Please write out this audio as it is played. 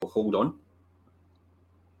hold on.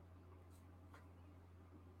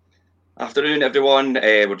 Afternoon, everyone.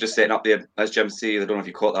 We're just setting up there, as Jim said. I don't know if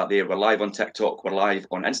you caught that there. We're live on TikTok. We're live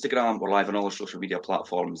on Instagram. We're live on all our social media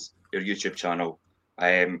platforms, your YouTube channel.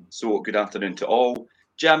 So good afternoon to all.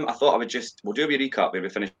 Jim, I thought we'll do a wee recap where we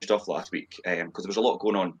finished off last week, because there was a lot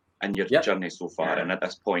going on in your journey so far. And at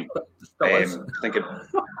this point, thinking,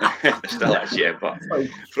 still is, yeah, but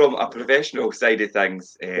from a professional side of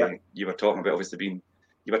things, you were talking about obviously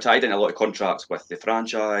you were tied in a lot of contracts with the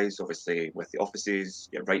franchise, obviously with the offices,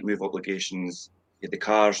 your right move obligations, you had the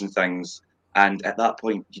cars and things. And at that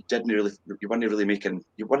point, you weren't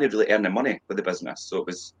really earning money with the business. So it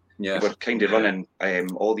was, you were kind of running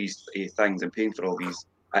all these things and paying for all these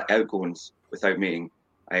outgoings without making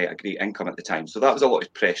a great income at the time. So that was a lot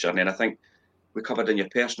of pressure. And then I think we covered in your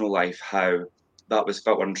personal life how that was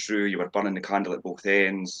filtering through. You were burning the candle at both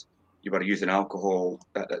ends. You were using alcohol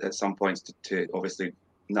at some points to obviously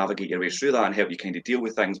navigate your way through that and help you kind of deal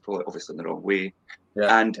with things, probably obviously in the wrong way.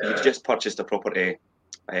 And you just purchased a property,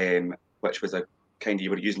 which was a kind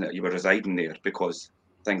of, you were residing there because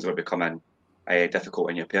things were becoming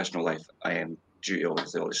difficult in your personal life due to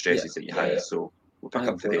obviously all the stresses that you had. So we'll pick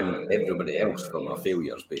up for everybody else for my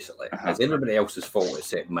failures, basically. It's everybody else's fault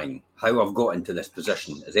except mine. How I've got into this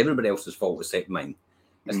position is everybody else's fault except mine.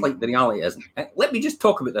 It's like the reality isn't. Let me just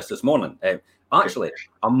talk about this morning. Actually,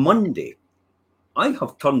 on Monday, I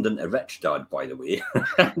have turned into Rich Dad, by the way.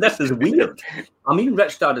 This is weird. I mean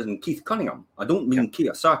Rich Dad as in Keith Cunningham. I don't mean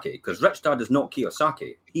Kiyosaki, because Rich Dad is not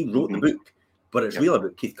Kiyosaki. He wrote the book, but it's real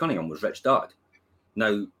about Keith Cunningham was Rich Dad.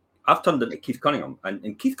 Now, I've turned into Keith Cunningham.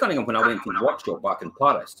 And Keith Cunningham, when I went to his workshop back in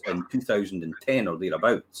Paris in 2010 or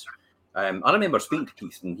thereabouts, I remember speaking to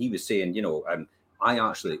Keith and he was saying, I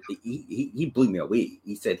actually, he blew me away.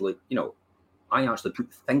 He said, look, I actually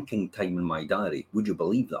put thinking time in my diary. Would you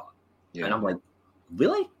believe that? Yeah. And I'm like,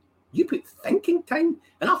 really? You put thinking time?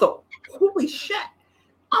 And I thought, holy shit,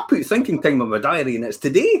 I put thinking time in my diary and it's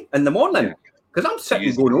today in the morning. Because I'm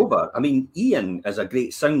sitting going over. I mean, Ian is a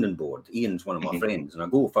great sounding board. Ian's one of my friends and I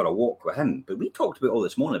go for a walk with him. But we talked about all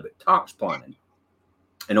this morning about tax planning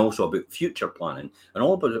and also about future planning and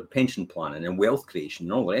all about pension planning and wealth creation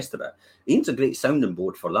and all the rest of it. Ian's a great sounding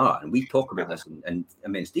board for that. And we talk about this in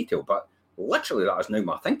immense detail. But literally that is now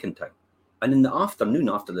my thinking time. And in the afternoon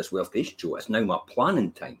after this wealth creation show, it's now my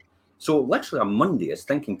planning time. So literally on Monday is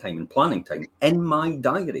thinking time and planning time in my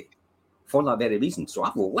diary for that very reason. So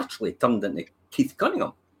I've literally turned into Keith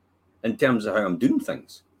Cunningham in terms of how I'm doing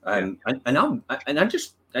things. And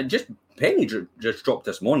Penny just dropped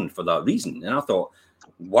this morning for that reason. And I thought,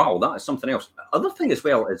 wow, that is something else. Other thing as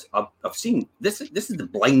well is I've seen, this is the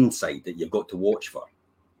blind side that you've got to watch for.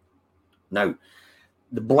 Now,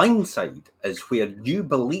 the blind side is where you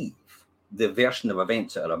believe the version of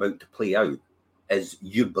events that are about to play out is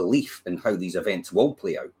your belief in how these events will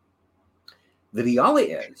play out. The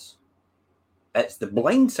reality is, it's the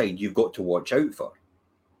blind side you've got to watch out for.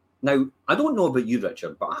 Now, I don't know about you,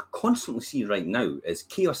 Richard, but I constantly see right now is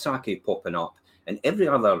Kiyosaki popping up and every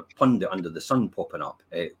other pundit under the sun popping up,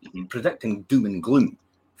 predicting doom and gloom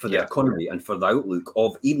for the economy and for the outlook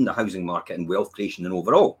of even the housing market and wealth creation and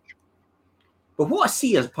overall. But what I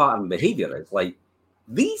see as pattern behaviour is like,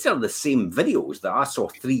 these are the same videos that I saw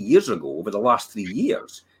 3 years ago over the last 3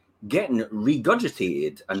 years getting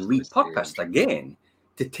regurgitated and repurposed again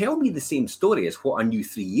to tell me the same story as what I knew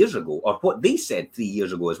 3 years ago or what they said 3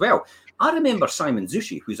 years ago as well. I remember Simon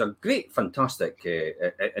Zushi, who's a great, fantastic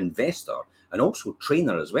investor and also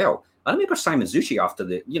trainer as well. I remember Simon Zushi after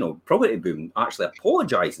the property boom actually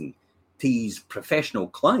apologising to his professional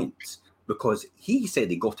clients because he said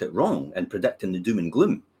he got it wrong in predicting the doom and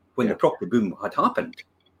gloom when the property boom had happened.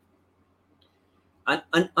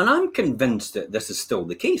 And I'm convinced that this is still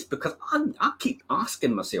the case because I keep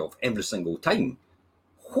asking myself every single time,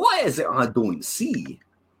 what is it I don't see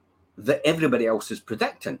that everybody else is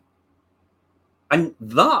predicting? And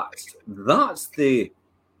that's the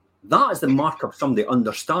mark of somebody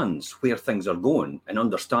understands where things are going and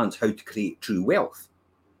understands how to create true wealth.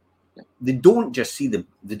 They don't just see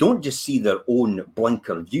their own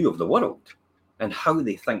blinker view of the world and how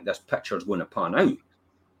they think this picture is going to pan out.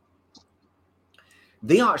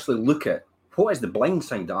 They actually look at what is the blind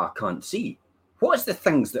side that I can't see. What is the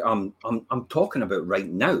things that I'm talking about right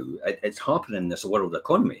now? It's happening in this world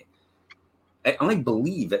economy. I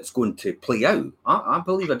believe it's going to play out. I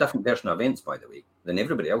believe a different version of events, by the way, than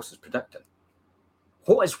everybody else is predicting.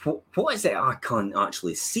 What is it I can't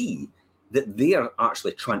actually see that they're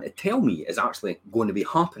actually trying to tell me is actually going to be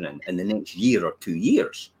happening in the next year or 2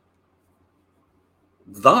 years?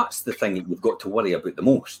 That's the thing that you've got to worry about the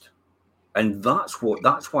most. And that's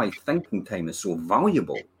why thinking time is so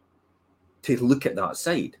valuable to look at that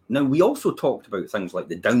side. Now, we also talked about things like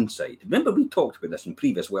the downside. Remember, we talked about this in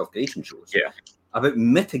previous wealth creation shows. Yeah. About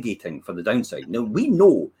mitigating for the downside. Now, we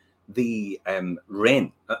know the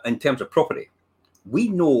rent in terms of property. We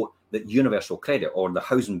know that universal credit, or the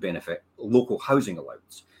housing benefit, local housing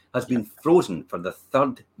allowance, has been frozen for the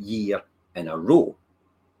 3rd year in a row.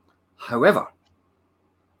 However,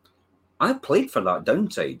 I played for that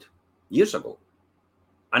downside years ago,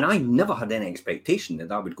 and I never had any expectation that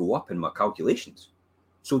that would go up in my calculations.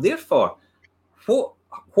 So therefore,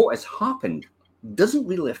 what has happened doesn't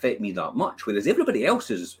really affect me that much, whereas everybody else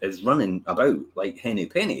is running about like henny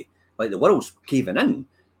penny, like the world's caving in,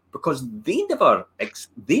 because they never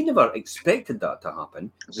expected that to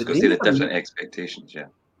happen. Because they had different expectations, yeah.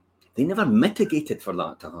 They never mitigated for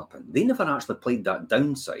that to happen. They never actually played that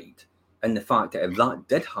downside in the fact that if that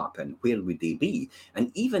did happen, where would they be? And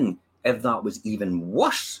even if that was even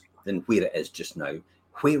worse than where it is just now,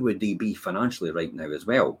 where would they be financially right now as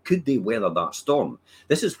well? Could they weather that storm?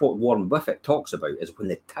 This is what Warren Buffett talks about, is when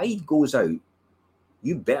the tide goes out,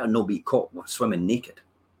 you better not be caught swimming naked.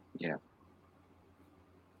 Yeah.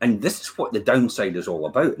 And this is what the downside is all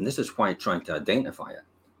about. And this is why I'm trying to identify it.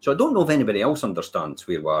 So I don't know if anybody else understands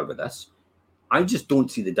where we are with this. I just don't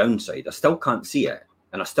see the downside. I still can't see it.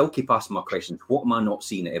 And I still keep asking my questions, what am I not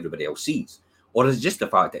seeing that everybody else sees? Or is it just the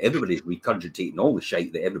fact that everybody's regurgitating all the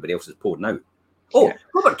shite that everybody else is pouring out? Oh, yeah.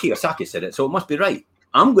 Robert Kiyosaki said it, so it must be right.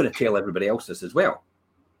 I'm going to tell everybody else this as well.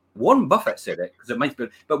 Warren Buffett said it, because it might be.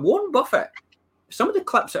 But Warren Buffett, some of the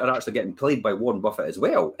clips that are actually getting played by Warren Buffett as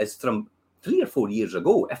well is from 3 or 4 years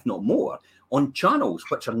ago, if not more, on channels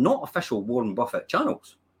which are not official Warren Buffett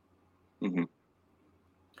channels. Mm-hmm.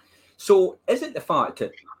 So is it the fact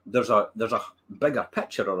that there's a bigger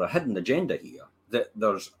picture or a hidden agenda here, that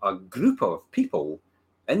there's a group of people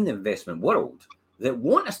in the investment world that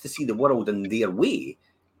want us to see the world in their way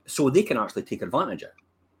so they can actually take advantage of it?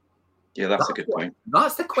 Yeah, that's a good point.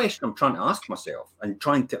 That's the question I'm trying to ask myself and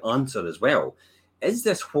trying to answer as well. Is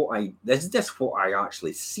this what I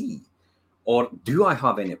actually see? Or do I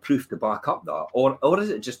have any proof to back up that? Or is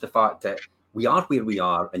it just the fact that we are where we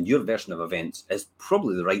are and your version of events is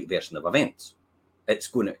probably the right version of events? It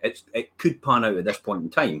could pan out at this point in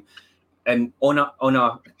time. And on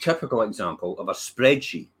a typical example of a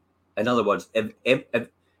spreadsheet, in other words, if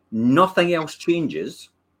nothing else changes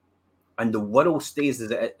and the world stays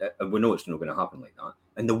as it is, we know it's not going to happen like that,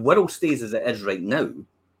 and the world stays as it is right now,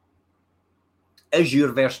 is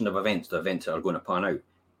your version of events the events that are going to pan out?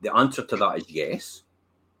 The answer to that is yes.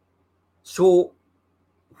 So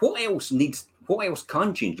what else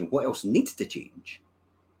can change, and what else needs to change,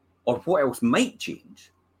 or what else might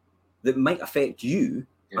change that might affect you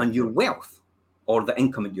and your wealth or the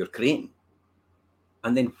income that you're creating?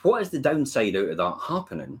 And then what is the downside out of that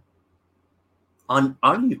happening? And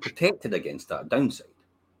are you protected against that downside?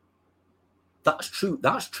 That's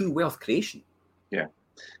true wealth creation. Yeah.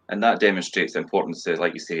 And that demonstrates the importance of,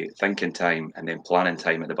 like you say, thinking time and then planning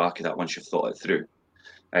time at the back of that once you've thought it through.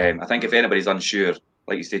 I think if anybody's unsure,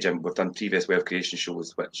 like you say, Jim, we've done previous wealth creation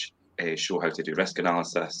shows which show how to do risk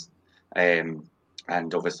analysis, and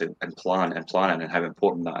obviously planning and how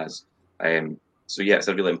important that is. So yeah, it's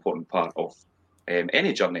a really important part of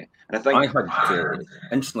any journey. And I think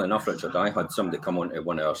interestingly enough, Richard, I had somebody come on to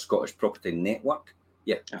one of our Scottish Property Network.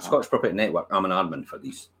 Yeah, Scottish Property Network. I'm an admin for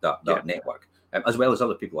that network, as well as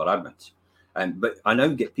other people are admins. But I now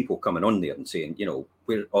get people coming on there and saying,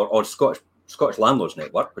 or Scottish Landlords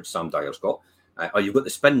Network, which Sam Dyer's got, or you've got the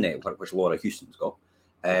Spin Network, which Laura Houston's got.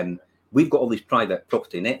 We've got all these private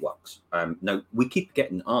property networks. Now, we keep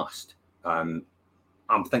getting asked,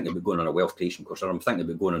 I'm thinking about going on a wealth creation course, or I'm thinking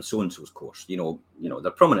about going on so-and-so's course.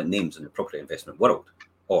 They're prominent names in the property investment world,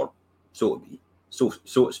 or so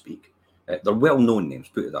to speak. They're well-known names,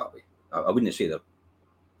 put it that way. I wouldn't say they're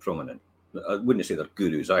prominent. I wouldn't say they're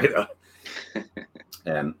gurus either.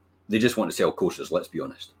 They just want to sell courses, let's be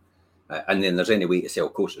honest. And then there's any way to sell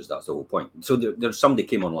courses, that's the whole point. So there's somebody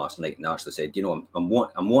came on last night and actually said, I'm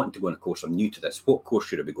wanting to go on a course, I'm new to this, what course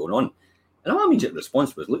should I be going on? And my immediate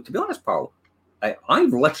response was, look, to be honest, pal,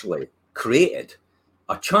 I've literally created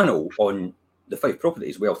a channel on the 5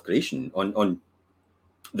 Properties Wealth Creation on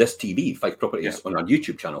this TV, 5 Properties on our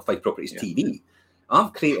YouTube channel, 5 Properties TV.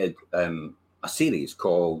 I've created a series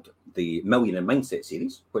called the Millionaire Mindset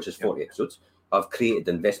series, which is 40 episodes. I've created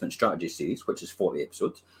the Investment Strategy series, which is 40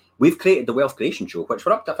 episodes. We've created the Wealth Creation Show, which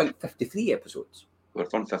we're up to, I think, 53 episodes. We're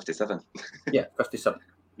on 57. Yeah, 57.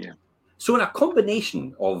 Yeah. So in a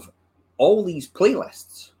combination of all these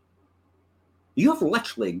playlists, you have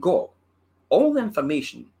literally got all the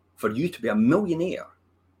information for you to be a millionaire,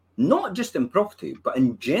 not just in property, but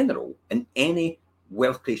in general, in any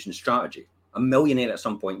wealth creation strategy. a millionaire at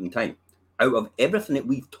some point in time. Out of everything that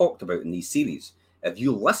we've talked about in these series, if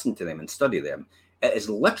you listen to them and study them, it is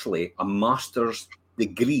literally a master's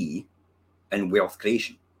degree in wealth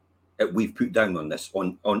creation that we've put down on this,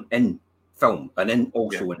 on in film and in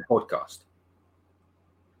also in podcast.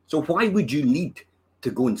 So why would you need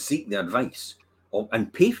to go and seek the advice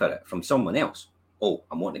and pay for it from someone else? Oh,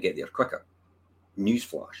 I'm wanting to get there quicker.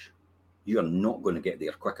 Newsflash, you are not going to get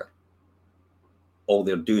there quicker. All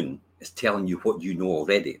they're doing is telling you what you know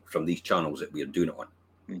already from these channels that we're doing it on.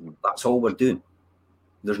 Mm-hmm. That's all we're doing.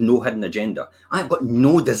 There's no hidden agenda. I've got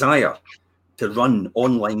no desire to run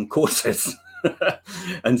online courses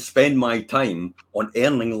and spend my time on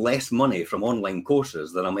earning less money from online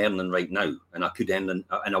courses than I'm earning right now, and I could earn and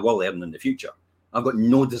I will earn in the future. I've got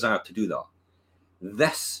no desire to do that.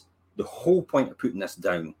 The whole point of putting this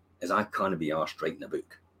down is I can't be arsed writing a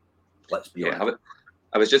book. Let's be honest.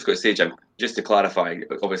 I was just going to say, Jim, just to clarify,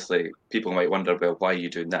 obviously people might wonder, well, why are you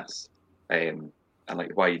doing this? And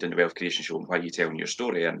like, why are you doing the wealth creation show? And why are you telling your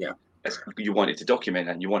story? And you wanted to document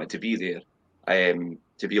it and you want it to be there,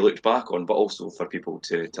 to be looked back on, but also for people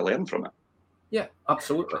to learn from it. Yeah,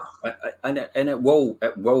 absolutely. And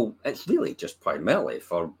it's really just primarily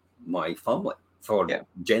for my family, for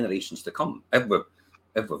generations to come. If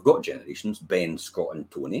we've got generations, Ben, Scott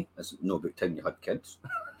and Tony, it's no about time you had kids.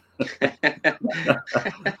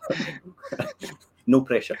 No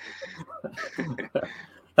pressure.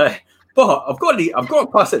 But I've got to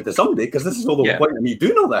pass it to somebody, because this is all the point of me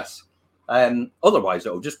doing all this. Otherwise,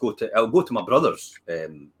 it'll go to my brother's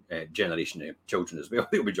generation of children as well.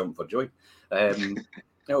 They'll be jumping for joy.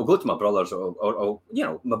 It'll go to my brother's, or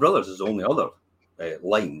my brother's is the only other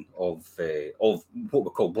line of what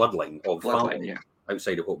we call bloodline of family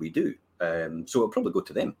outside of what we do. So it'll probably go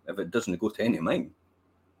to them if it doesn't go to any of mine.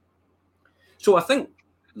 So I think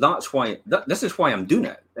that's why this is why I'm doing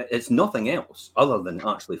it. It's nothing else other than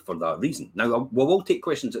actually for that reason. Now we'll all take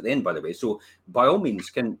questions at the end, by the way. So by all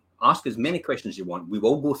means, can ask as many questions as you want. We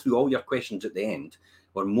will go through all your questions at the end.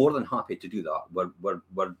 We're more than happy to do that.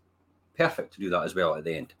 We're perfect to do that as well at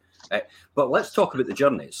the end. But let's talk about the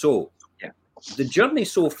journey. So the journey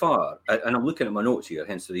so far, and I'm looking at my notes here,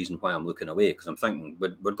 hence the reason why I'm looking away, because I'm thinking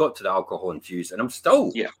we've got to the alcohol infused, and I'm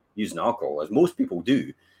still using alcohol, as most people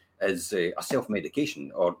do, as a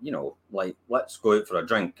self-medication, or, like, let's go out for a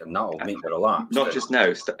drink and that'll make me relax. Not just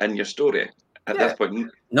now, in your story. At this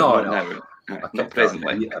point, no. Now, not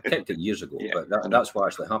presently. I kept it years ago, but that's what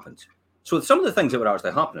actually happens. So some of the things that were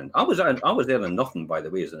actually happening, I was there in nothing, by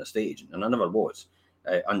the way, as an estate agent, and I never was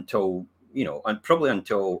until and probably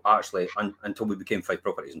until we became 5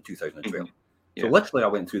 Properties in 2012. So literally, I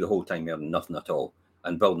went through the whole time earning nothing at all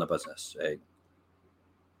and building a business.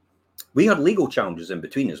 We had legal challenges in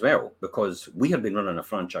between as well, because we had been running a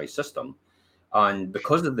franchise system, and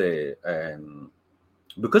because of the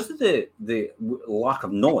lack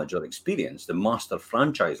of knowledge or experience the master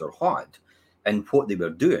franchisor had in what they were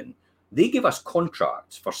doing, they gave us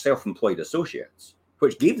contracts for self-employed associates,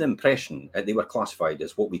 which gave the impression that they were classified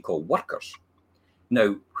as what we call workers.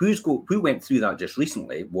 Now, who went through that just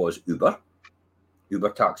recently was Uber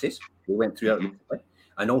taxis. They went through that recently,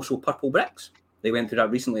 and also Purple Bricks. They went through that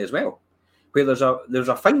recently as well, where there's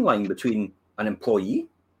a fine line between an employee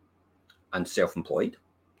and self-employed,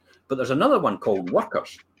 but there's another one called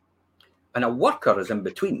workers, and a worker is in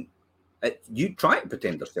between. You try to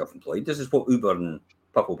pretend they're self-employed. This is what Uber and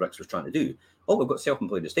Purple Bricks was trying to do. Oh, we've got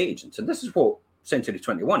self-employed estate agents, and this is what Century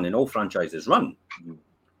 21 and all franchises run.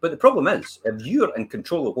 But the problem is, if you're in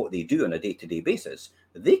control of what they do on a day-to-day basis,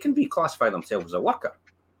 they can reclassify themselves as a worker.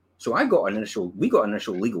 So we got an initial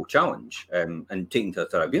legal challenge and taken to the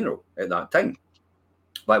tribunal at that time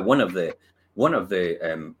by one of the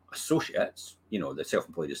associates, the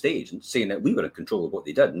self-employed estate agents, saying that we were in control of what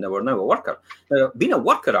they did and they were now a worker. Now, being a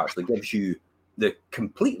worker actually gives you the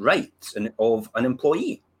complete rights of an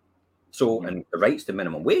employee. So, and the rights to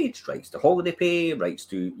minimum wage, rights to holiday pay, rights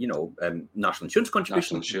to, national insurance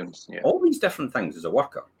contributions, all these different things as a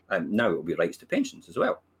worker. And now it'll be rights to pensions as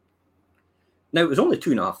well. Now, it was only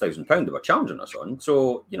 £2,500 they were challenging us on.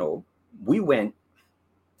 So, we went,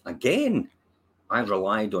 again, I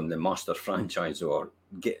relied on the master franchisor,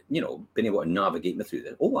 being able to navigate me through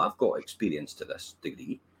this. Oh, I've got experience to this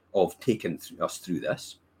degree of taking us through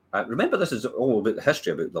this. Remember, this is all about the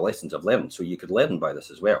history, about the lessons I've learned, so you could learn by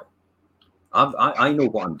this as well. I know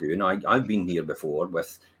what I'm doing. I've been here before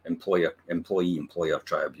with employer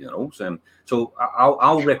tribunals. So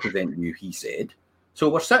I'll represent you, he said. So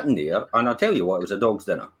we're sitting there, and I'll tell you what, it was a dog's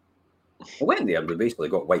dinner. I went there and we basically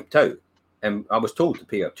got wiped out. And I was told to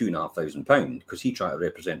pay her £2,500 because he tried to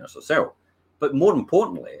represent us herself. But more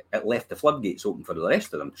importantly, it left the floodgates open for the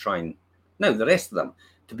rest of them to try and Now, the rest of them,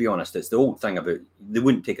 to be honest, it's the old thing about they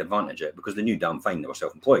wouldn't take advantage of it because they knew damn fine they were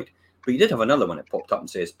self-employed. But you did have another one that popped up and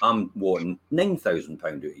says, I'm wanting £9,000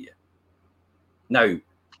 out of you. Now,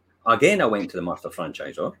 again, I went to the master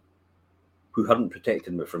franchisor who hadn't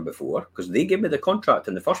protected me from before because they gave me the contract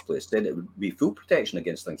in the first place, said it would be full protection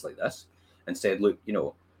against things like this, and said, look, you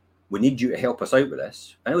know, we need you to help us out with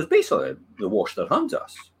this. And it was basically they washed their hands at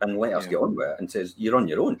us and let us get on with it and says, you're on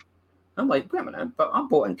your own. I'm like, wait a minute, but I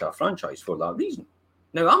bought into a franchise for that reason.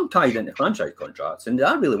 Now, I'm tied into franchise contracts, and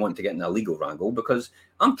I really want to get in a legal wrangle because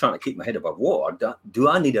I'm trying to keep my head above water. Do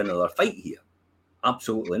I need another fight here?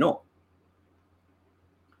 Absolutely not.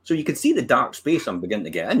 So you can see the dark space I'm beginning to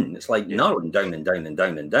get in. It's like narrowing down and down and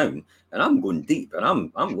down and down, and I'm going deep,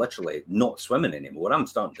 and I'm literally not swimming anymore. I'm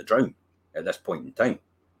starting to drown at this point in time.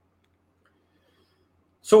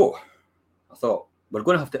 So I thought, I'm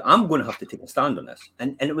going to have to take a stand on this.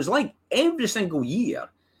 And it was like every single year,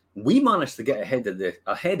 we managed to get ahead of it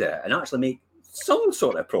and actually make some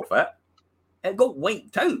sort of profit. It got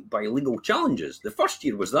wiped out by legal challenges. The first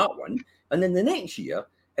year was that one. And then the next year,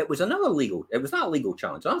 it was that legal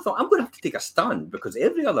challenge. And I thought, I'm going to have to take a stand because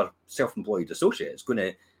every other self-employed associate is going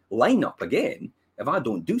to line up again if I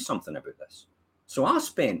don't do something about this. So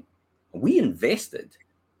we invested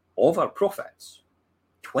of our profits,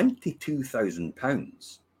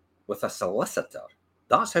 £22,000 with a solicitor.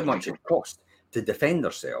 That's how much it cost to defend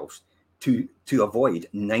ourselves to avoid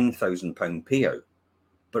 £9,000 payout.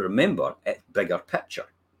 But remember, it's bigger picture.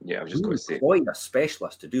 Yeah, I was just going to say. We employed a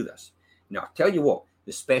specialist to do this. Now, I'll tell you what,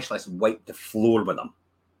 the specialist wiped the floor with them.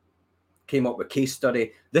 Came up with case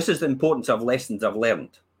study. This is the importance of lessons I've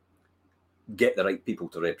learned. Get the right people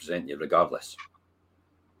to represent you regardless.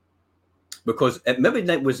 Because maybe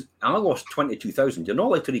I lost 22,000. You're not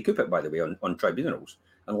allowed to recoup it, by the way, on tribunals,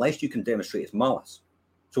 unless you can demonstrate it's malice.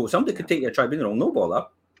 So somebody could take you to tribunal, no bother.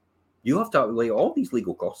 You have to outlay all these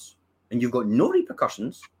legal costs, and you've got no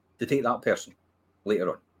repercussions to take that person later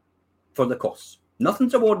on for the costs.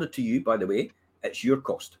 Nothing's awarded to you, by the way. It's your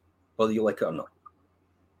cost, whether you like it or not.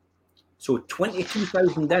 So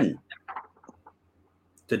 22,000 in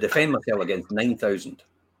to defend myself against 9,000.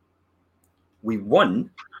 We won.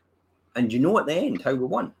 And you know at the end how we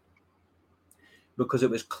won? Because it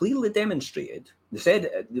was clearly demonstrated. They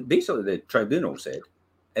said, basically the tribunal said,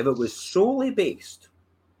 if it was solely based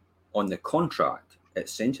on the contract that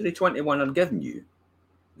Century 21 are giving you,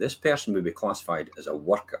 this person would be classified as a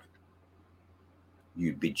worker.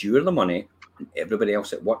 You'd be due the money and everybody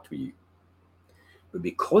else that worked with you. But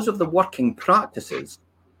because of the working practices,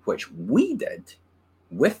 which we did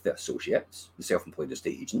with the associates, the self-employed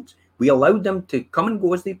estate agents, we allowed them to come and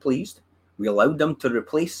go as they pleased. We allowed them to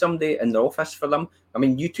replace somebody in the office for them. I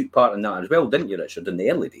mean, you took part in that as well, didn't you, Richard, in the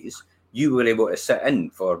early days? You were able to sit in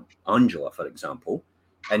for Angela, for example,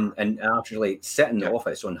 and actually sit in the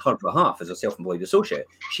office on her behalf as a self-employed associate.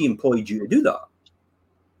 She employed you to do that.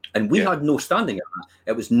 And we had no standing in that.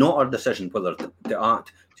 It was not our decision whether to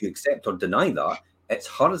act, to accept or deny that. It's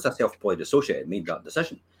her as a self-employed associate that made that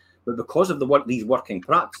decision. But because of these working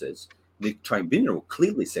practices, the tribunal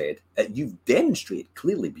clearly said that you've demonstrated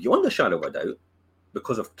clearly beyond a shadow of a doubt,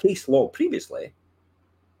 because of case law previously,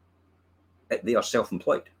 that they are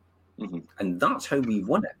self-employed. Mm-hmm. And that's how we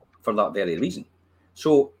won it, for that very reason.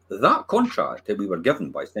 So that contract that we were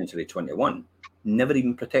given by Century 21 never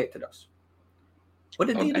even protected us. What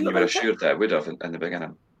did they do? And you were assured that it would have in the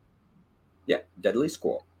beginning. Yeah, diddly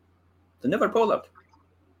squat. They never bothered.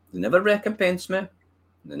 They never recompensed me.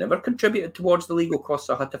 They never contributed towards the legal costs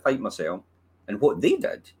I had to fight myself. And what they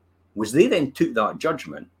did was they then took that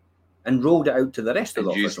judgment and rolled it out to the rest of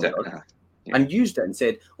the office owners and used it and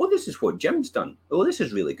said, oh, this is what Jim's done. Oh, this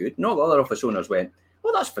is really good. And all the other office owners went,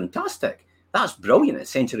 oh, that's fantastic. That's brilliant that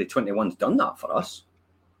Century 21's done that for us.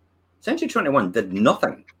 Century 21 did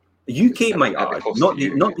nothing. The UK might add, not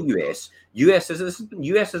the US. US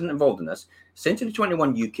isn't involved in this. Century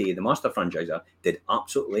 21 UK, the master franchisor, did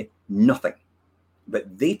absolutely nothing.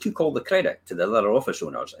 But they took all the credit to the other office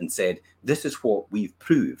owners and said, this is what we've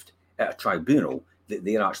proved at a tribunal, that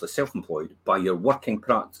they're actually self-employed by your working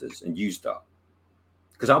practices, and used that.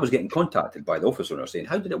 Because I was getting contacted by the office owner saying,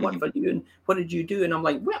 how did it work for you? And what did you do? And I'm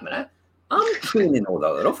like, wait a minute, I'm training all the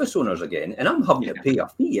other office owners again, and I'm having to pay a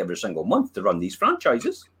fee every single month to run these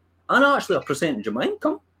franchises, and actually a percentage of my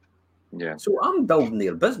income. Yeah. So I'm building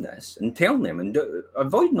their business and telling them and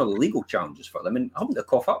avoiding all the legal challenges for them and having to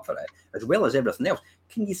cough up for it, as well as everything else.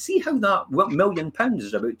 Can you see how that £1 million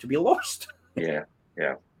is about to be lost? Yeah.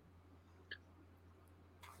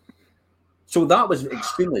 So that was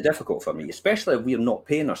extremely difficult for me, especially if we're not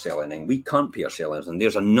paying our sellers, and we can't pay our sellers, and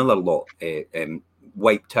there's another lot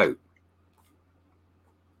wiped out.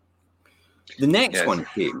 The next one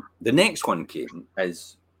came. The next one came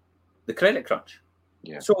is the credit crunch.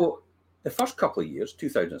 Yeah. So the first couple of years,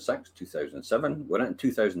 2006, 2007, we're in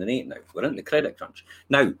 2008 now. We're in the credit crunch.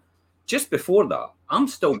 Now, just before that, I'm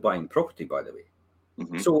still buying property, by the way.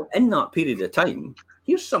 Mm-hmm. So in that period of time,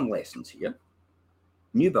 here's some lessons here.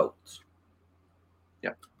 New builds.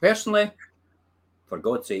 Yeah. Personally, for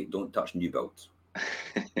God's sake, don't touch new builds.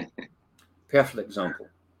 Perfect example.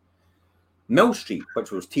 Mill Street,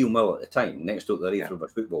 which was Teal Mill at the time, next to the Wraith River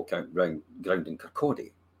football ground in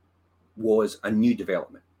Kirkcaldy, was a new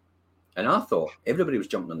development. And I thought everybody was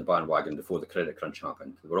jumping on the bandwagon before the credit crunch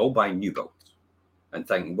happened. They were all buying new builds and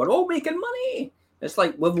thinking, we're all making money. It's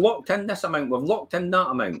like, we've locked in this amount, we've locked in that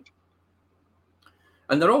amount.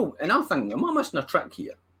 And they're all, and I think, am I missing a trick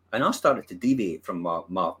here? And I started to deviate from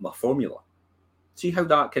my formula. See how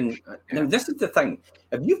that can, now this is the thing.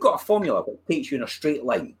 If you've got a formula that takes you in a straight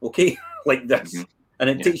line, okay, like this, and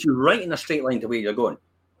it takes you right in a straight line to where you're going,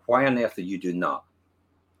 why on earth are you doing that?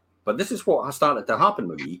 But this is what started to happen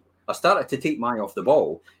with me. I started to take my eye off the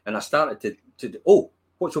ball, and I started to oh,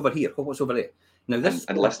 what's over here? What's over there? Now this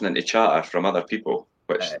and listening to chatter from other people,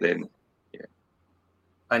 which then,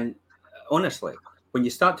 and honestly, when you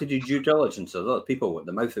start to do due diligence of other people with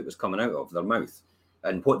the mouth that was coming out of their mouth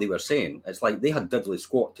and what they were saying, it's like they had diddly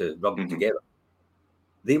squat to rub them together.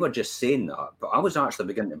 They were just saying that, but I was actually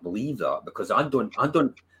beginning to believe that because I don't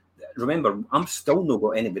remember. I'm still not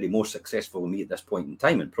got anybody more successful than me at this point in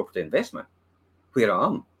time in property investment. Where I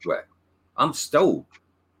am with, I'm still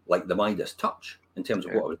like the Midas touch in terms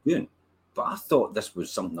of what I was doing. But I thought this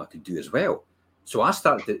was something I could do as well. So I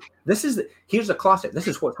started to, here's a classic. This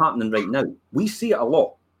is what's happening right now. We see it a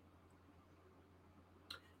lot.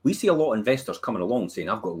 We see a lot of investors coming along saying,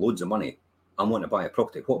 I've got loads of money. I want to buy a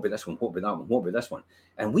property. What about this one? What about that one? What about this one?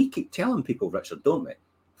 And we keep telling people, Richard, don't we?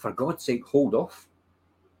 For God's sake, hold off.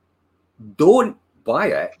 Don't buy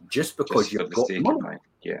it just because you've got money.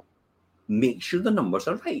 Yeah. Make sure the numbers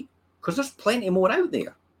are right, because there's plenty more out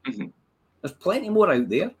there. There's plenty more out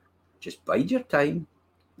there. Just bide your time.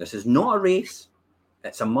 This is not a race.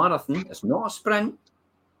 It's a marathon. It's not a sprint.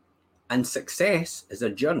 And success is a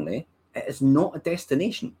journey. It is not a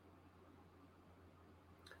destination.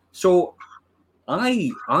 So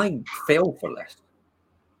I fell for this,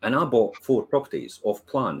 and I bought 4 properties off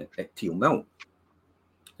plan at Teal Mill.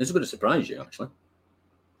 This is going to surprise you, actually.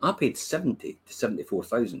 I paid 70 to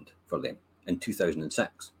 74,000 for them in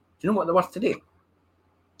 2006. Do you know what they're worth today?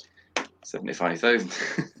 75,000.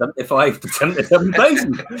 75 to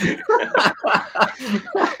 77,000.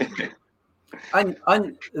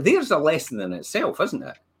 and there's a lesson in itself, isn't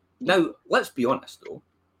it? Now, let's be honest, though.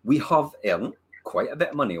 We have earned quite a bit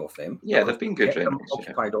of money off them. Yeah, they've been good rentals.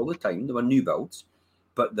 Occupied all the time. They were new builds.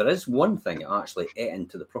 But there is one thing that actually ate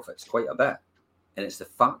into the profits quite a bit, and it's the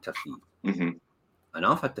factor fee. And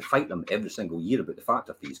I've had to fight them every single year about the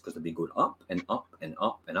factor fees because they've been going up and up and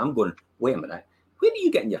up. And I'm going, wait a minute, where are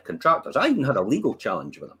you getting your contractors? I even had a legal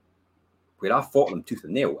challenge with them where I fought them tooth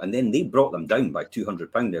and nail, and then they brought them down by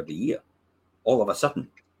 £200 every year. All of a sudden,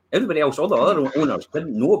 everybody else, all the other owners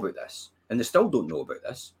didn't know about this, and they still don't know about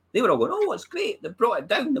this. They were all going, oh, it's great. They brought it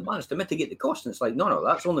down. They managed to mitigate the cost. And it's like, no,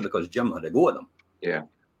 that's only because Jim had a go at them. Yeah.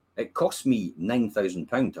 It cost me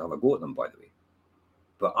 £9,000 to have a go at them, by the way.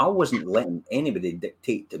 But I wasn't letting anybody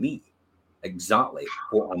dictate to me exactly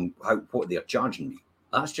what they're charging me.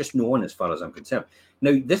 That's just no one as far as I'm concerned.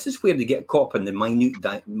 Now, this is where they get caught up in the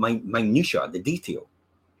minutia, the detail.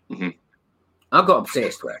 I got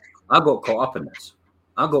obsessed with it. I got caught up in this.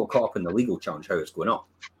 I got caught up in the legal challenge, how it's going up.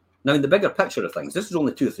 Now, in the bigger picture of things, this is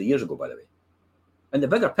only 2 or 3 years ago, by the way. In the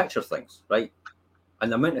bigger picture of things, right,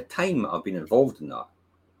 and the amount of time I've been involved in that,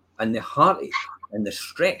 and the heartache and the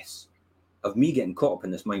stress of me getting caught up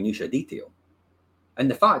in this minutia detail, and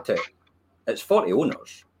the fact that it's 40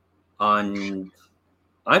 owners, and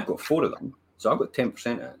I've got 4 of them, so I've got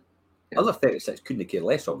 10% of it. The other 36 couldn't care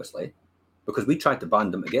less, obviously, because we tried to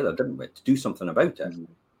band them together, didn't we, to do something about it,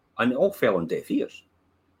 and it all fell on deaf ears.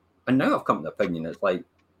 And now I've come to the opinion, it's like,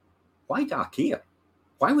 why do I care?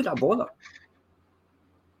 Why would I bother?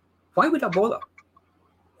 Why would I bother?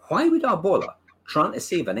 Why would I bother trying to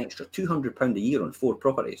save an extra £200 a year on 4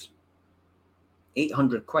 properties?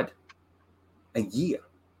 800 quid a year,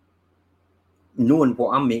 knowing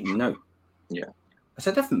what I'm making now. Yeah. It's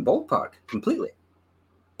a different ballpark completely.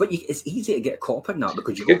 But it's easy to get caught up in that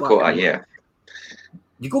because you go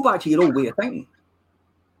back to your old way of thinking,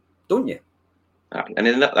 don't you? And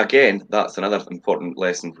then again, that's another important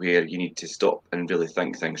lesson where you need to stop and really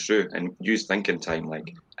think things through and use thinking time.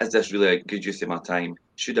 Like, is this really a good use of my time?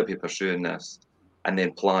 Should I be pursuing this? And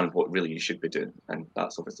then plan what really you should be doing. And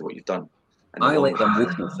that's obviously what you've done. I let the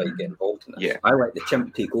emotional side get involved in this. Yeah. I let the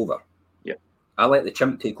chimp take over. Yeah. I let the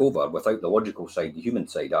chimp take over without the logical side, the human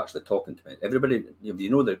side, actually talking to me. Everybody, if you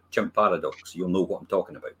know the chimp paradox, you'll know what I'm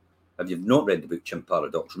talking about. If you've not read the book Chimp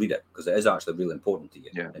Paradox, read it, because it is actually really important to you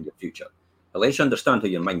in your future. It lets you understand how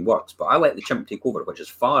your mind works, but I let the chimp take over, which is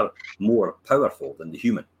far more powerful than the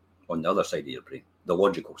human on the other side of your brain, the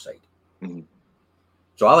logical side. Mm-hmm.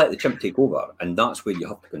 So I let the chimp take over, and that's where you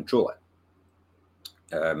have to control it.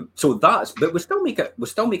 But we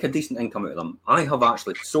still make a decent income out of them. I have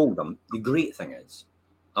actually sold them. The great thing is,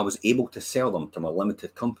 I was able to sell them to my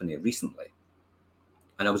limited company recently,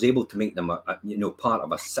 and I was able to make them part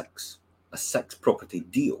of a six property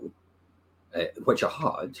deal, which I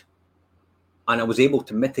had, and I was able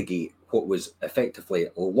to mitigate what was effectively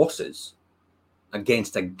losses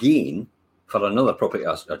against a gain for another property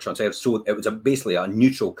I transferred. So it was basically a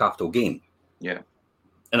neutral capital gain. Yeah.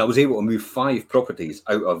 And I was able to move 5 properties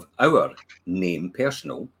out of our name,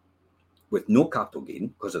 personal, with no capital gain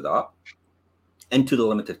because of that, into the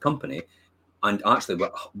limited company. And actually,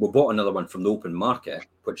 we bought another one from the open market,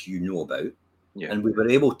 which you know about. Yeah. And we were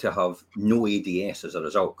able to have no ADS as a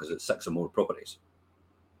result because it's 6 or more properties.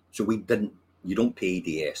 So you don't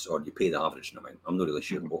pay ADS, or you pay the average amount. I'm not really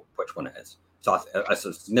sure which one it is. So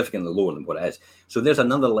it's significantly lower than what it is. So there's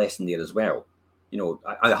another lesson there as well.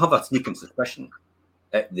 I have a sneaking suspicion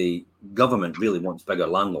that the government really wants bigger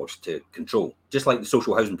landlords to control, just like the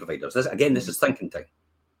social housing providers. This is thinking time.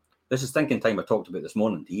 This is thinking time I talked about this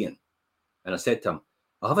morning to Ian. And I said to him,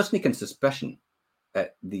 I have a sneaking suspicion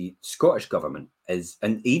that the Scottish government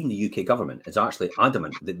and even the UK government is actually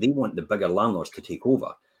adamant that they want the bigger landlords to take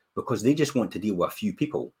over because they just want to deal with a few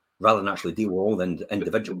people rather than actually deal with all the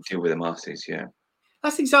individuals. Deal with the masses, yeah.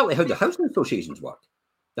 That's exactly how the housing associations work.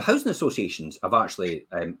 The housing associations have actually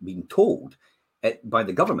been told by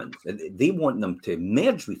the government that they want them to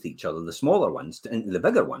merge with each other, the smaller ones into the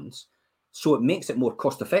bigger ones, so it makes it more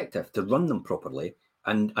cost effective to run them properly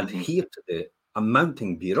and adhere to the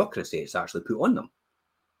amounting bureaucracy it's actually put on them.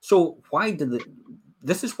 So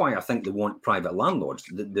this is why I think they want private landlords,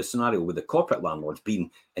 the scenario with the corporate landlords being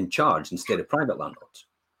in charge instead of private landlords,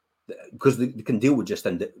 because they can deal with just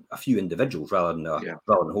a few individuals rather than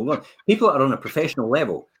hold on. People that are on a professional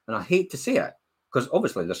level, and I hate to say it, because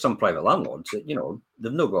obviously there's some private landlords that,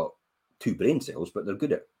 they've not got 2 brain cells, but they're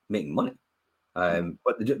good at making money.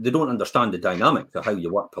 But they don't understand the dynamics of how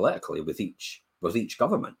you work politically with each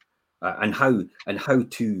government. And how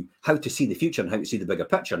to see the future and how to see the bigger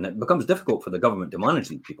picture, and it becomes difficult for the government to manage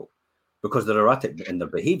these people because they're erratic in their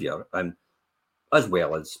behaviour, as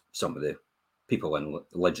well as some of the people in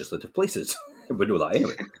legislative places. We know that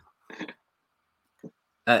anyway.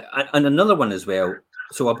 And another one as well.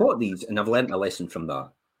 So I bought these, and I've learned a lesson from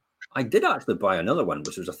that. I did actually buy another one,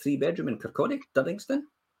 which was a 3-bedroom in Kirkcaldy, Duddingston.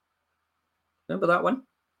 Remember that one?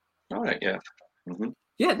 All right, yeah. Mm-hmm.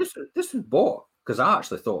 Yeah, this was bought because I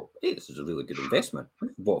actually thought, hey, this is a really good investment. I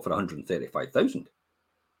bought it for 135,000,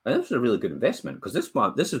 and this is a really good investment because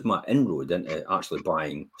this is my inroad into actually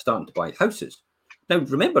starting to buy houses. Now,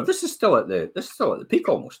 remember, this is still at the peak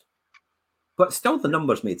almost, but still the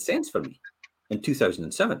numbers made sense for me in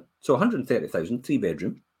 2007. So 130,000,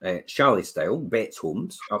 3-bedroom, chalet style, Betts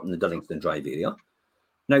Homes up in the Duddingston Drive area.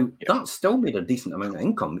 Now, that still made a decent amount of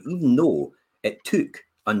income, even though it took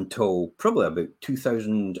until probably about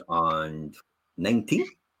 2019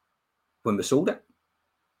 when we sold it.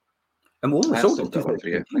 And we only sold it in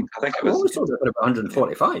 2019. I think we only sold it for about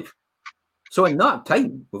 145. So in that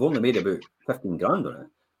time, we've only made about 15 grand on it,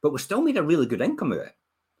 but we still made a really good income out of it.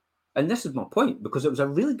 And this is my point, because it was a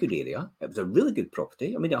really good area. It was a really good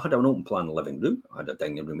property. I mean, it had an open plan living room. I had a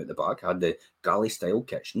dining room at the back. I had the galley-style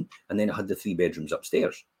kitchen, and then it had the 3 bedrooms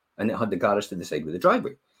upstairs. And it had the garage to the side with the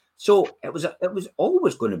driveway. So it was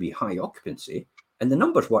always going to be high occupancy, and the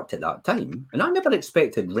numbers worked at that time. And I never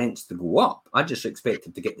expected rents to go up. I just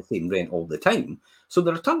expected to get the same rent all the time. So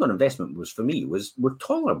the return on investment was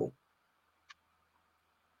tolerable.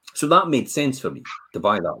 So that made sense for me to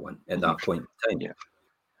buy that one at that point in time. Yeah.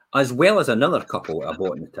 As well as another couple I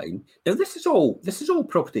bought in the time. Now, this is all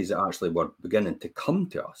properties that actually were beginning to come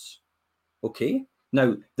to us. Okay.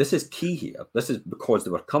 Now, this is key here. This is because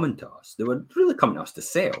they were coming to us. They were really coming to us to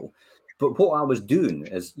sell. But what I was doing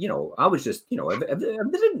is, I was just, if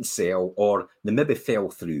they didn't sell or they maybe fell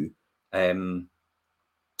through,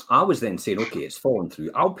 I was then saying, okay, it's fallen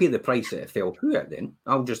through. I'll pay the price that it fell through at then.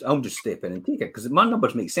 I'll just step in and take it because my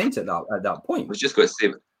numbers make sense at that point. I was just going to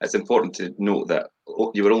say, it's important to note that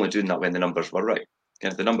you were only doing that when the numbers were right.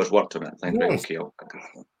 And if the numbers worked on it, I think, yes. Okay.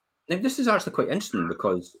 Now, this is actually quite interesting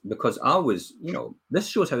because I was, this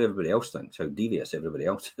shows how everybody else thinks, how devious everybody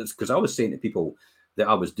else is. Because I was saying to people, that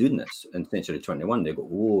I was doing this in Century 21, they go,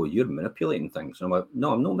 oh, you're manipulating things. And I'm like,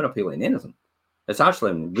 no, I'm not manipulating anything. It's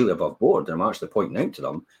actually, I'm really above board. And I'm actually pointing out to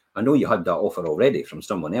them, I know you had that offer already from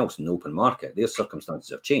someone else in the open market. Their circumstances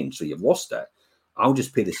have changed, so you've lost it. I'll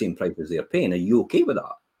just pay the same price as they're paying. Are you okay with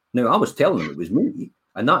that? Now, I was telling them it was me,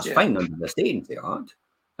 and that's fine under the Estate Agency Act.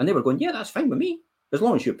 And they were going, yeah, that's fine with me, as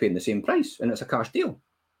long as you're paying the same price and it's a cash deal.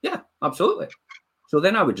 Yeah, absolutely. So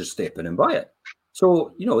then I would just step in and buy it.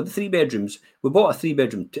 So, you know, the 3 bedrooms, we bought a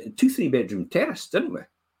 3-bedroom, 2 3-bedroom terrace, didn't we?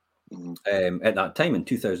 At that time in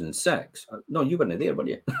 2006. No, you weren't there, were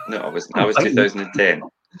you? No, I was 2010.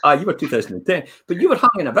 You were 2010. But you were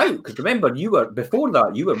hanging about, because remember, you were, before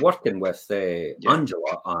that, you were working with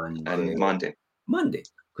Angela and Mandy,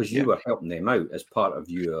 because you were helping them out as part of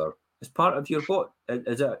your what?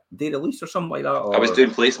 Is it day release or something like that? Or? I was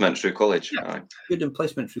doing placement through college. Yeah, you're doing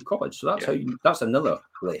placement through college. So that's that's another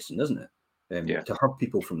lesson, isn't it? To have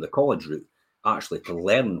people from the college route actually to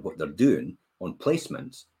learn what they're doing on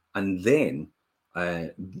placements, and then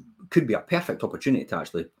could be a perfect opportunity to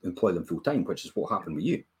actually employ them full time, which is what happened with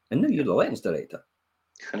you. And now you're the lettings director.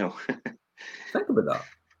 I know. Think about that.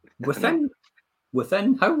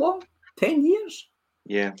 Within how long? 10 years?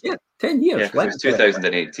 Yeah. Yeah, 10 years. Yeah, it was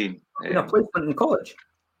 2018. In a placement in college.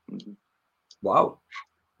 Wow.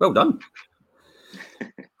 Well done.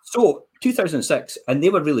 So 2006, and they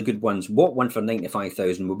were really good ones. Bought one for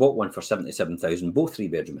 95,000. We bought one for 77,000. Both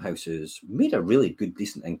 3-bedroom houses. Made a really good,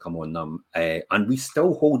 decent income on them, and we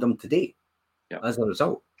still hold them today. As a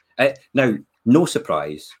result. Now, no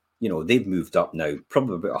surprise. You know, they've moved up now.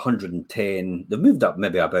 Probably about 110. They've moved up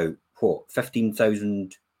maybe about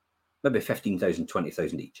 15,000, maybe 15,000,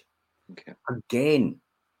 20,000 each. Okay. Again,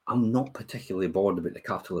 I'm not particularly bored about the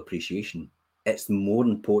capital appreciation. It's more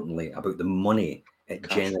importantly about the money it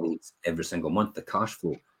generates every single month, the cash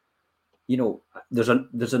flow. You know, there's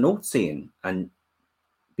an old saying, and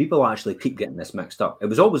people actually keep getting this mixed up. It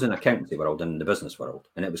was always in accountancy world and in the business world,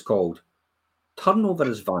 and it was called turnover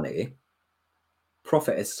is vanity,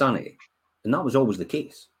 profit is sanity. And that was always the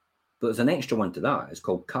case. But there's an extra one to that. It's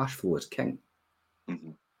called cash flow is king.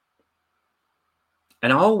 And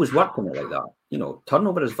I always work on it like that. You know,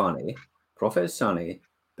 turnover is vanity, profit is sanity,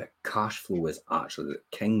 but cash flow is actually the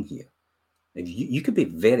king here. If you could be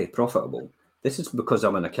very profitable. This is because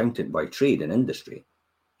I'm an accountant by trade and industry.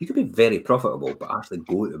 You could be very profitable, but actually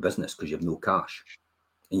go out of business because you have no cash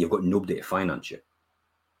and you've got nobody to finance you.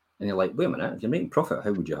 And you're like, wait a minute, if you're making profit,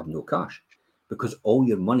 how would you have no cash? Because all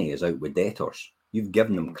your money is out with debtors. You've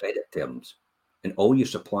given them credit terms, and all your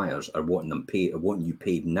suppliers are wanting you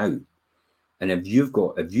paid now. And if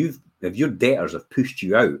your debtors have pushed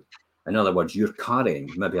you out, in other words, you're carrying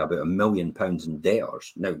maybe about £1 million in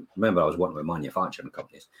debtors. Now, remember, I was working with manufacturing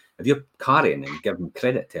companies. If you're carrying and giving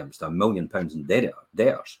credit terms to £1 million in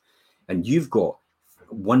debtors, and you've got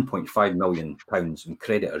 £1.5 million in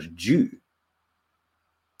creditors due,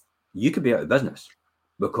 you could be out of business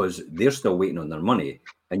because they're still waiting on their money,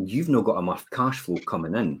 and you've not got enough cash flow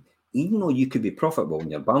coming in, even though you could be profitable in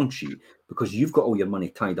your balance sheet because you've got all your money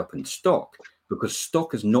tied up in stock, because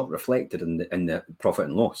stock is not reflected in the profit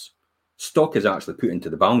and loss. Stock is actually put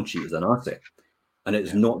into the balance sheet as an asset, and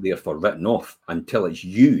it's not therefore written off until it's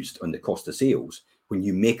used on the cost of sales when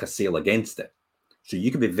you make a sale against it. So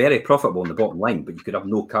you could be very profitable in the bottom line, but you could have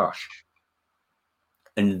no cash.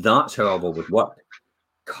 And that's how I've always worked.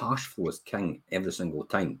 Cash flow is king every single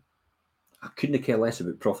time. I couldn't care less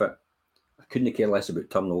about profit. I couldn't care less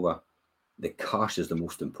about turnover. The cash is the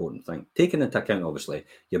most important thing. Taking into account, obviously,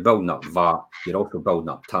 you're building up VAT. You're also building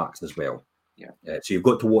up tax as well. So you've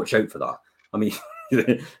got to watch out for that. I mean,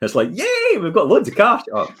 it's like, yay, we've got loads of cash.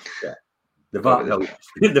 Oh, yeah. The VAT.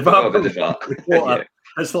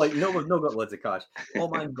 It's like, no, we've not got loads of cash. Oh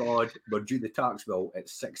my God, we're due the tax bill.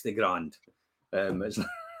 It's 60 grand. It's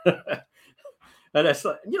and it's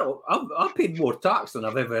like, you know, I've paid more tax than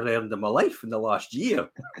I've ever earned in my life in the last year.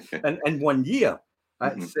 And in 1 year,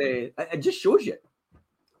 it just shows you.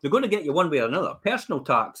 They're going to get you one way or another. Personal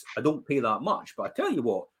tax, I don't pay that much. But I tell you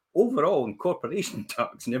what, overall in corporation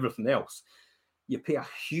tax and everything else, you pay a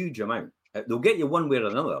huge amount. They'll get you one way or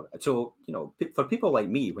another. So, you know, for people like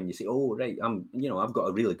me, when you say, oh, right, I've got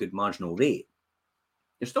a really good marginal rate,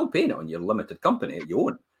 you're still paying it on your limited company that you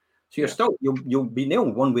own. So you'll be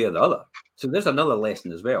nailed one way or the other. So there's another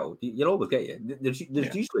lesson as well. You'll always get you. There's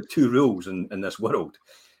usually 2 rules in this world,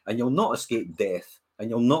 and you'll not escape death, and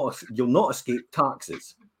you'll not escape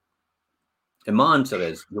taxes. And my answer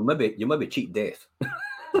is you'll maybe cheat death.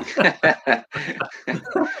 I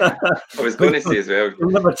was going to say as well.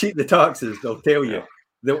 You'll never cheat the taxes. They'll tell you.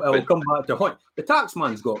 It'll come back to haunt. The tax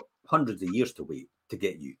man's got hundreds of years to wait to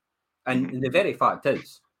get you, and the very fact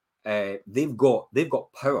is, they've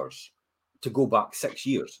got powers to go back 6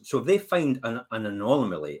 years. So if they find an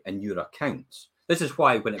anomaly in your accounts, this is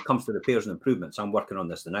why when it comes to repairs and improvements, I'm working on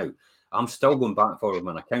this now. I'm still going back and forward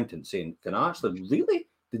with my accountant saying, can I actually really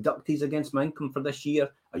deduct these against my income for this year?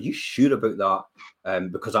 Are you sure about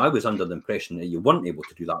that? Because I was under the impression that you weren't able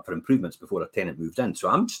to do that for improvements before a tenant moved in. So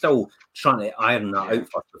I'm still trying to iron that out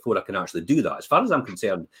first before I can actually do that. As far as I'm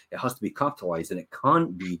concerned, it has to be capitalised and it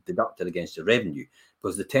can't be deducted against your revenue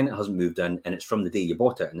because the tenant hasn't moved in and it's from the day you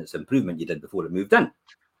bought it and it's an improvement you did before it moved in.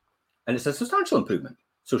 And it's a substantial improvement.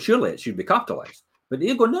 So surely it should be capitalised. But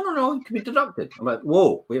they go, no, it can be deducted. I'm like,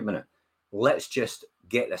 whoa, wait a minute. Let's just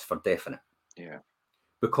get this for definite. Yeah.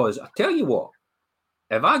 Because I tell you what,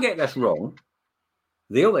 if I get this wrong,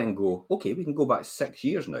 they'll then go, okay, we can go back 6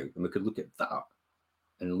 years now and we could look at that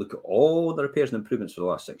and look at all the repairs and improvements for the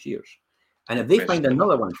last 6 years. And if they find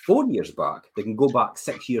another one 4 years back, they can go back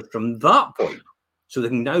 6 years from that point. So they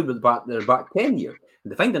can now be back, they're back 10 years.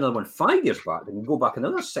 If they find another one 5 years back, they can go back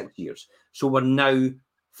another 6 years. So we're now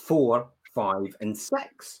 4, 5, and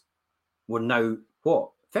 6. We're now,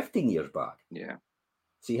 15 years back. Yeah.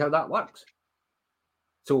 See how that works?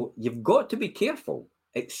 So you've got to be careful,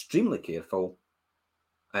 extremely careful.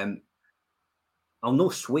 I'll no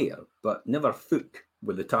swear, but never fook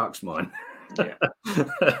with the tax man. Yeah.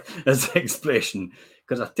 As the expression.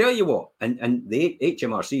 Because I tell you what, and the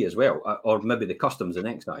HMRC as well, or maybe the customs and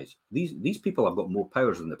excise, these people have got more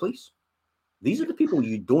powers than the police. These are the people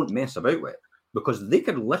you don't mess about with because they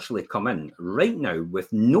could literally come in right now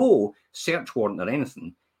with no search warrant or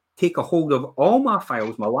anything, take a hold of all my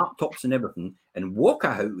files, my laptops and everything, and walk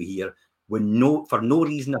out of here with for no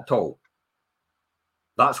reason at all.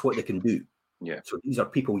 That's what they can do. Yeah. So these are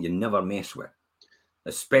people you never mess with,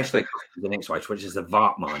 especially the next one, which is the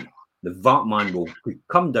VAT man. The VAT man will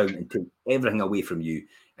come down and take everything away from you,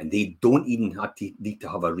 and they don't even need to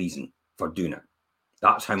have a reason for doing it.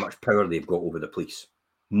 That's how much power they've got over the police.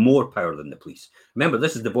 More power than the police. Remember,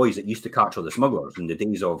 this is the boys that used to catch all the smugglers in the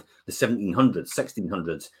days of the 1700s,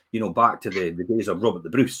 1600s, back to the days of Robert the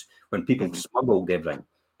Bruce, when people smuggled everything.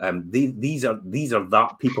 These are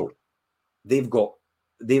that people. They're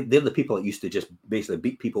the people that used to just basically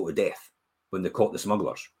beat people to death when they caught the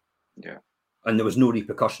smugglers. Yeah. And there was no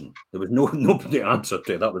repercussion. There was nobody to answer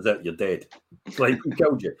to. That was it. You're dead. It's like, who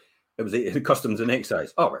killed you? It was the customs and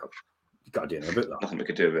excise. Oh, well, you can't do anything about that. Nothing we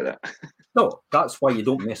could do about it. No, that's why you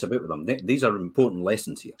don't mess about with them. These are important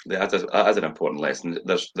lessons here. That is an important lesson.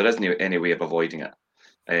 There isn't any way of avoiding it.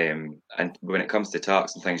 And when it comes to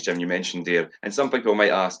tax and things, Jim, you mentioned there, and some people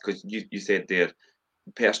might ask, because you said there,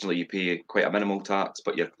 personally you pay quite a minimal tax,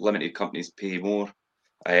 but your limited companies pay more.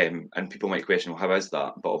 And people might question, well, how is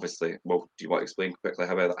that? But obviously, do you want to explain quickly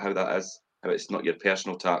how that is? How it's not your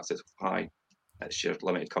personal tax, it's high, it's your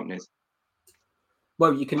limited companies.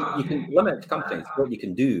 Well, you can limit companies. What you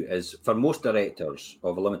can do is, for most directors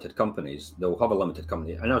of limited companies, they'll have a limited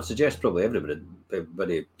company, and I'd suggest probably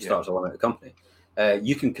everybody starts a limited company.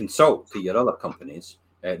 You can consult to your other companies.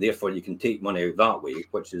 Therefore, you can take money out that way,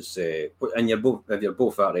 which is, and if you're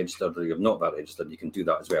both VAT registered or you're not VAT registered, you can do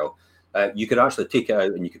that as well. You could actually take it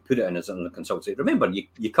out and you could put it in as a consultancy. Remember,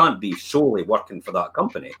 you can't be solely working for that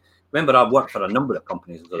company. Remember, I've worked for a number of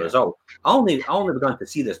companies as a result. I'll only began to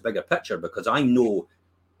see this bigger picture because I know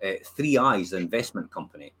 3i's, the investment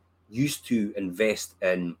company, used to invest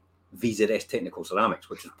in VZS Technical Ceramics,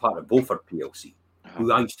 which is part of Beaufort PLC,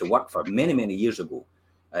 who I used to work for many, many years ago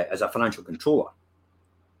as a financial controller,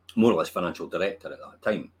 more or less financial director at that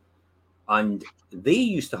time. And they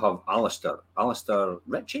used to have Alistair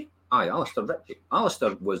Ritchie. Alistair Ritchie.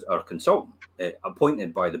 Alistair was our consultant,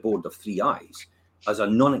 appointed by the board of 3i's as a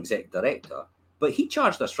non-exec director, but he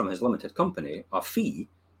charged us from his limited company a fee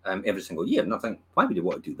every single year. And I think, why would he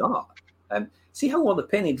want to do that? See how all the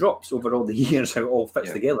penny drops over all the years, how it all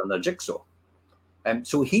fits together in their jigsaw.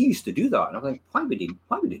 So he used to do that, and I think, why would he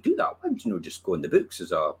do that? Why would you just go in the books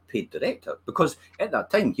as a paid director? Because at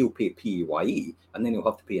that time he'll pay PAYE, and then he'll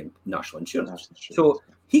have to pay national insurance. So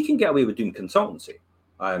he can get away with doing consultancy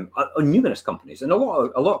on numerous companies, and a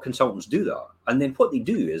lot of consultants do that. And then what they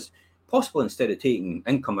do is, possible instead of taking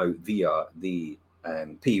income out via the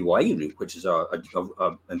PAYE route, which is a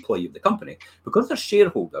employee of the company, because they're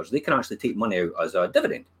shareholders, they can actually take money out as a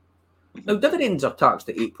dividend. Now, dividends are taxed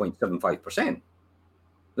at 8.75%.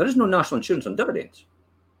 There is no national insurance on dividends.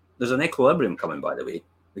 There's an equilibrium coming, by the way.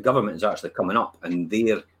 The government is actually coming up, and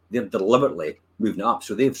they're deliberately moving it up.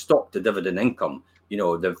 So they've stopped the dividend income.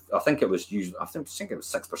 I think it was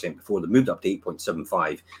 6% before. They moved up to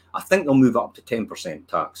 8.75. I think they'll move up to 10%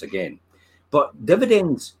 tax again. But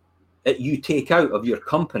dividends that you take out of your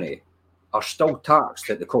company are still taxed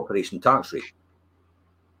at the corporation tax rate.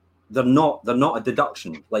 they're not a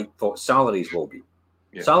deduction like what salaries will be.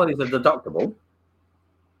 Yeah. Salaries are deductible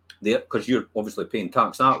because you're obviously paying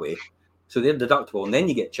tax that way. So they're deductible, and then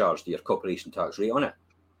you get charged your corporation tax rate on it.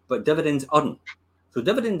 But dividends aren't. So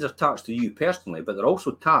dividends are taxed to you personally, but they're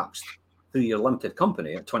also taxed through your limited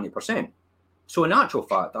company at 20%. So in actual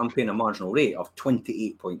fact, I'm paying a marginal rate of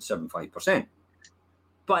 28.75%.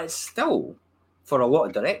 But it's still, for a lot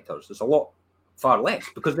of directors, it's a lot far less,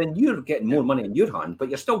 because then you're getting more money in your hand, but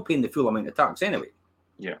you're still paying the full amount of tax anyway.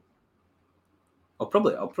 Yeah. I'll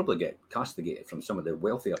probably get castigated from some of the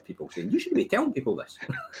wealthier people saying, you shouldn't be telling people this.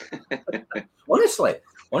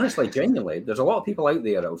 honestly, genuinely, there's a lot of people out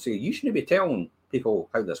there that will say, you shouldn't be telling people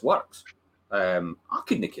how this works. I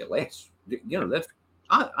couldn't care less. You know,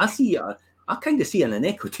 I kind of see an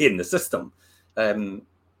inequity in the system. And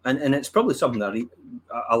it's probably something that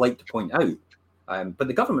I like to point out. But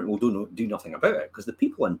the government will do nothing about it, because the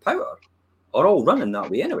people in power are all running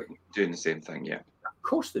that way anyway. Doing the same thing, yeah. Of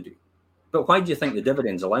course they do. But why do you think the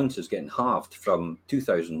dividends allowance is getting halved from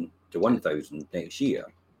 2,000 to 1,000 next year,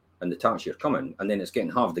 and the tax year coming, and then it's getting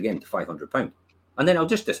halved again to £500, and then it'll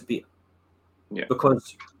just disappear? Yeah.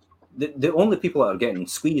 Because the only people that are getting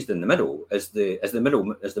squeezed in the middle is the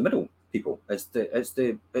middle people. It's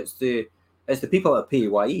the people that pay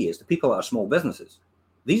PAYE. It's the people that are small businesses.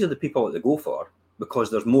 These are the people that they go for, because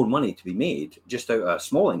there's more money to be made just out of a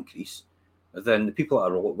small increase than the people that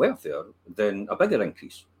are a lot wealthier than a bigger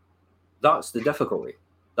increase. That's the difficulty.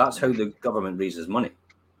 That's how the government raises money.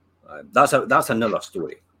 That's another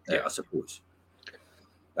story, I suppose.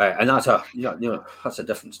 And that's that's a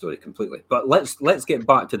different story completely. But let's get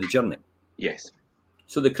back to the journey. Yes.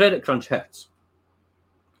 So the credit crunch hits,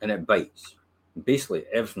 and it bites. Basically,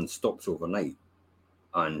 everything stops overnight,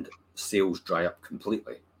 and sales dry up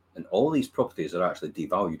completely. And all these properties are actually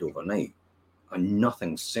devalued overnight, and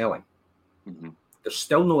nothing's selling. Mm-hmm. There's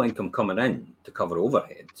still no income coming in to cover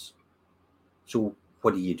overheads. So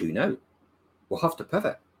what do you do now? We'll have to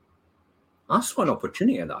pivot. I saw an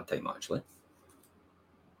opportunity at that time, actually.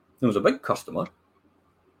 There was a big customer,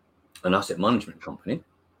 an asset management company.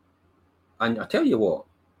 And I tell you what,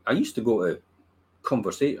 I used to go to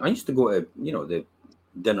the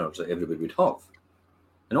dinners that everybody would have.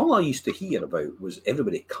 And all I used to hear about was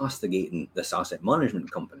everybody castigating this asset management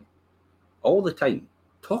company all the time,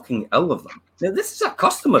 talking ill of them. Now, this is a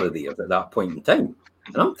customer of theirs at that point in time.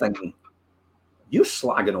 And I'm thinking, you're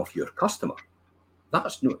slagging off your customer.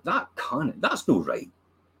 That's no right.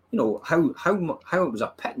 You know, how it was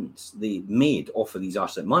a pittance they made off of these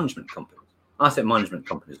asset management companies. Asset management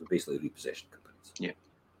companies were basically repossession companies.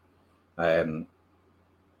 Yeah.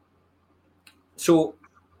 So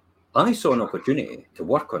I saw an opportunity to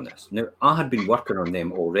work on this. Now, I had been working on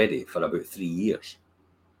them already for about 3 years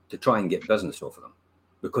to try and get business off of them,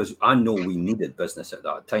 because I know we needed business at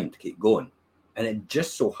that time to keep going. And it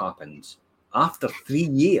just so happens, after 3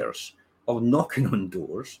 years of knocking on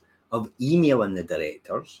doors, of emailing the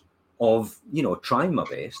directors, of trying my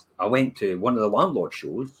best, I went to one of the landlord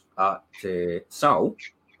shows at Sal.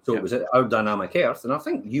 So it was at Our Dynamic Earth, and I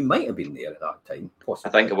think you might have been there at that time. Possibly.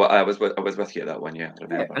 I think I was with you at that one. Yeah, I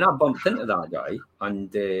remember. And I bumped into that guy,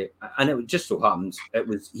 and it just so happens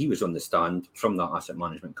he was on the stand from that asset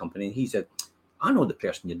management company, and he said, "I know the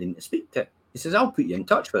person you didn't speak to." He says, "I'll put you in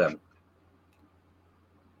touch with him."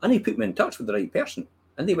 And he put me in touch with the right person.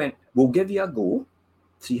 And they went, "We'll give you a go,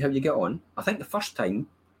 see how you get on." I think the first time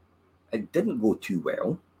it didn't go too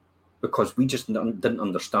well, because we just didn't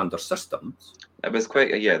understand their systems. It was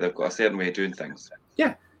quite, they've got a certain way of doing things.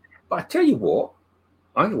 Yeah. But I tell you what,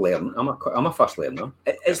 I learn, I'm a fast learner.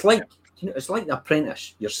 It's like an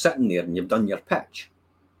apprentice. You're sitting there and you've done your pitch.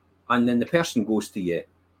 And then the person goes to you,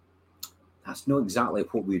 "That's not exactly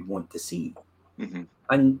what we'd want to see." Mm-hmm.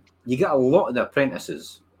 And you get a lot of the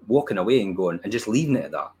apprentices walking away and going and just leaving it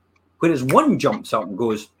at that. Whereas one jumps up and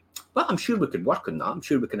goes, "Well, I'm sure we could work on that. I'm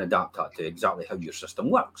sure we can adapt that to exactly how your system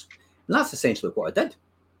works." And that's essentially what I did.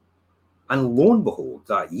 And lo and behold,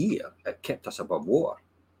 that year, it kept us above water.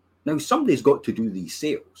 Now, somebody's got to do these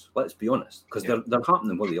sales, let's be honest, because they're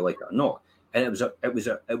happening whether you like it or not. And it was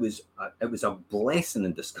a blessing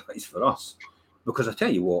in disguise for us, because I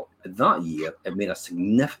tell you what, that year, it made a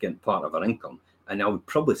significant part of our income. And I would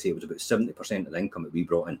probably say it was about 70% of the income that we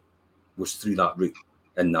brought in was through that route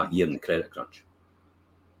in that year in the credit crunch.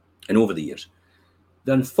 And over the years,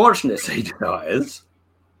 the unfortunate side of that is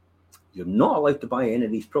you're not allowed to buy any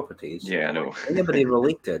of these properties. Yeah, I know. Anybody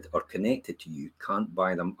related or connected to you can't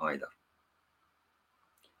buy them either.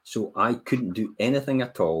 So I couldn't do anything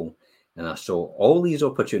at all. And I saw all these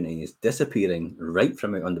opportunities disappearing right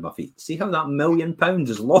from out under my feet. See how that £1 million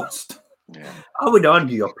is lost? Yeah. I would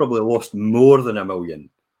argue I've probably lost more than $1 million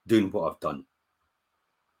doing what I've done.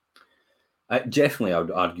 Definitely, I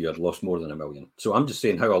would argue I'd lost more than $1 million. So I'm just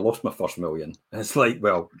saying how I lost my first $1 million. And it's like,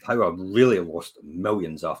 well, how I really lost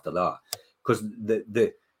millions after that. Because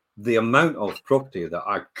the amount of property that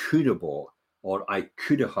I could have bought or I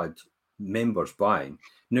could have had members buying.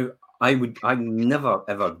 Now, I never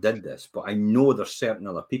ever did this, but I know there's certain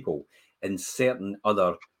other people in certain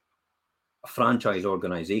other franchise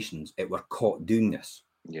organizations that were caught doing this.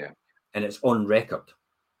 Yeah. And it's on record.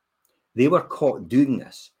 They were caught doing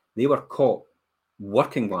this. They were caught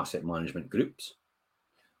working with asset management groups.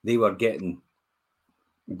 They were getting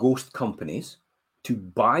ghost companies to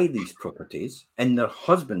buy these properties in their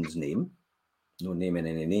husband's name. No naming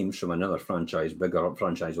any names, from another bigger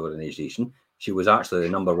franchise organization. She was actually their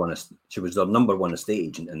number one estate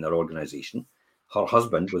agent in their organization. Her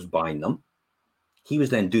husband was buying them. He was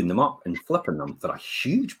then doing them up and flipping them for a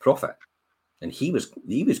huge profit. And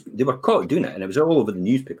they were caught doing it, and it was all over the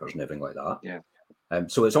newspapers and everything like that. Yeah.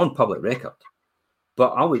 So it's on public record.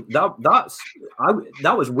 But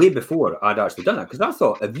that was way before I'd actually done it, because I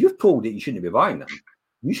thought, if you're told that you shouldn't be buying them,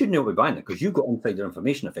 you shouldn't be buying them because you've got insider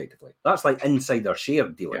information effectively. That's like insider share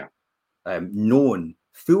dealing, knowing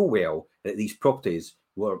full well that these properties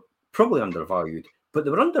were probably undervalued, but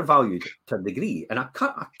they were undervalued to a degree. And I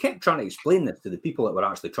kept trying to explain this to the people that were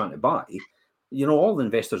actually trying to buy. All the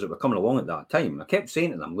investors that were coming along at that time, I kept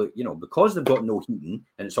saying to them, look, because they've got no heating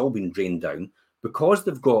and it's all been drained down, because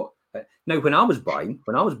they've got now, when I was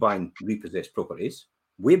buying repossessed properties,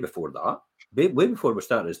 way before that, way before we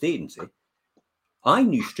started as the agency, I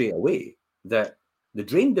knew straight away that they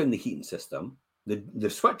drain down the heating system, they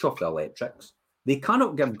switch off the electrics, they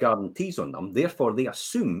cannot give guarantees on them, therefore they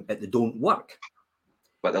assume that they don't work.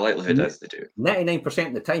 But the likelihood is they do. 99%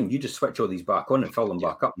 of the time, you just switch all these back on and fill them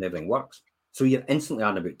back up and everything works. So you're instantly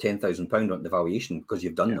adding about £10,000 on the valuation because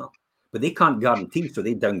you've done that. But they can't guarantee, so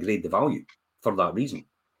they downgrade the value for that reason.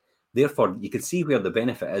 Therefore, you can see where the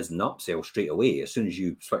benefit is in upsell straight away as soon as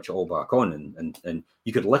you switch it all back on, and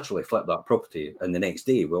you could literally flip that property in the next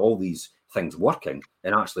day with all these things working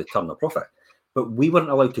and actually turn a profit. But we weren't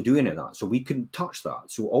allowed to do any of that, so we couldn't touch that.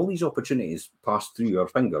 So all these opportunities passed through our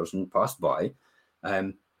fingers and passed by.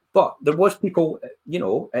 But there was people, we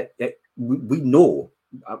know.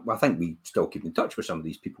 I think we still keep in touch with some of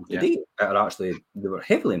these people today that are actually, they were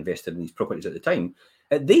heavily invested in these properties at the time.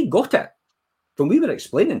 They got it. When we were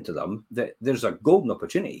explaining to them that there's a golden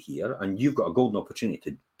opportunity here, and you've got a golden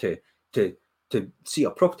opportunity to see a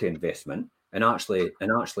property investment and actually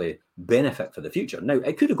benefit for the future. Now,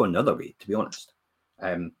 it could have gone the other way, to be honest.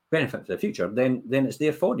 Benefit for the future, then it's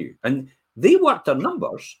there for you. And they worked their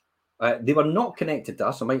numbers. They were not connected to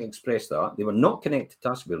us. I might express that. They were not connected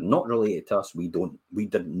to us. We were not related to us. We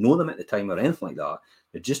didn't know them at the time or anything like that.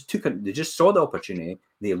 They just they just saw the opportunity.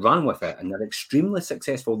 They ran with it, and they're extremely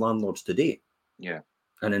successful landlords today. Yeah.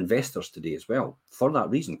 And investors today as well, for that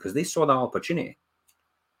reason, because they saw that opportunity.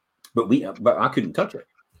 But I couldn't touch it.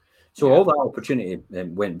 So all that opportunity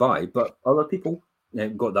went by, but other people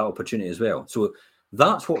got that opportunity as well. So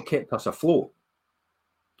that's what kept us afloat.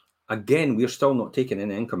 Again, we're still not taking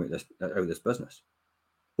any income out of this business.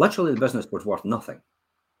 Literally, the business was worth nothing.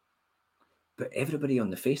 But everybody on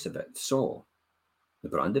the face of it saw the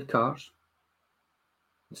branded cars.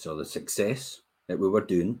 They saw the success that we were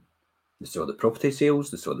doing. They saw the property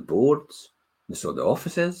sales. They saw the boards. They saw the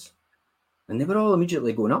offices. And they were all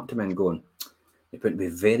immediately going up to me and going, "You're going to be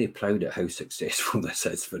very proud at how successful this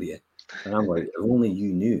is for you." And I'm like, if only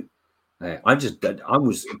you knew. I just did.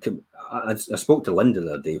 I spoke to Linda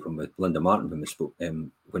the other day, Linda Martin, when we spoke,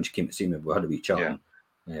 when she came to see me. We had a wee chat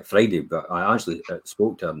on Friday, but I actually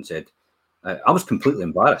spoke to her and said, I was completely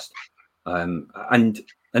embarrassed. And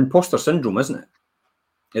imposter syndrome, isn't it?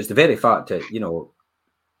 It's the very fact that,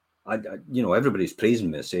 everybody's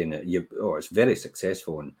praising me, saying that it's very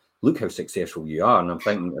successful, and look how successful you are. And I'm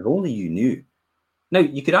thinking, if only you knew. Now,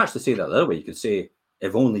 you could actually say that the other way. You could say,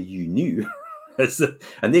 if only you knew.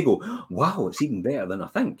 And they go, wow, it's even better than I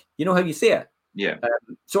think. You know how you say it? Yeah.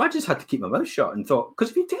 So I just had to keep my mouth shut and thought, because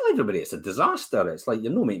if you tell everybody it's a disaster, it's like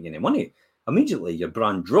you're not making any money. Immediately your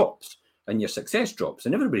brand drops and your success drops,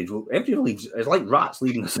 and everybody leaves. It's like rats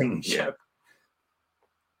leaving a sinking ship.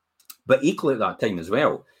 But equally at that time as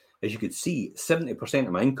well, as you could see, 70%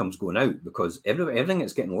 of my income's going out because everything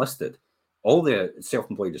that's getting listed, all the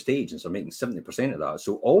self-employed estate agents are making 70% of that.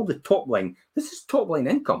 So all the top line, this is top line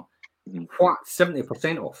income. What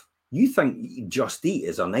 70% off? You think Just Eat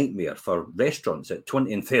is a nightmare for restaurants at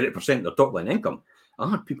 20 and 30% of their top line income? I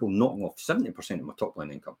had people knocking off 70% of my top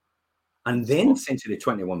line income. And then Century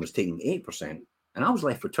 21 was taking 8%, and I was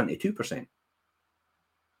left with 22%.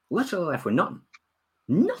 Literally left with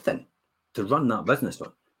nothing to run that business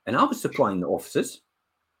on. And I was supplying the offices,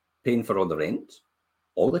 paying for all the rent,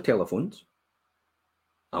 all the telephones.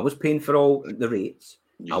 I was paying for all the rates.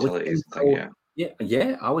 Utilities and things,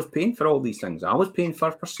 Yeah, I was paying for all these things. I was paying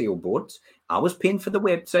for sale boards. I was paying for the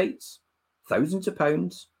websites, thousands of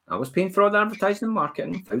pounds. I was paying for all the advertising and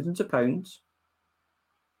marketing, thousands of pounds,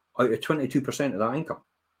 out of 22% of that income.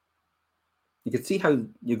 You can see how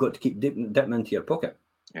you've got to keep dipping into your pocket.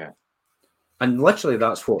 Yeah. And literally,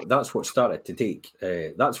 that's what started to take.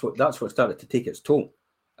 That's what started to take its toll,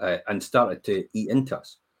 and started to eat into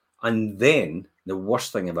us. And then the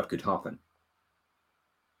worst thing ever could happen.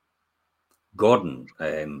 Gordon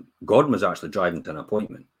was actually driving to an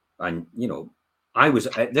appointment, and I was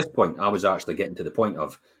at this point. I was actually getting to the point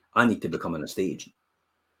of I need to become an estate agent.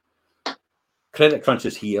 Credit crunch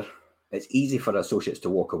is here. It's easy for associates to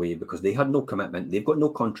walk away because they had no commitment. They've got no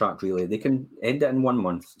contract really. They can end it in 1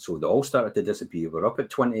 month. So they all started to disappear. We're up at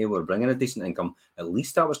 20. We're bringing a decent income. At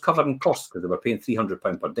least that was covering costs because they were paying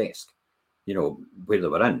 £300 per desk, where they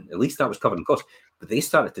were in. At least that was covering costs. But they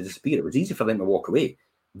started to disappear. It was easy for them to walk away.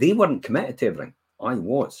 They weren't committed to everything. I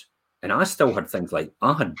was. And I still had things like,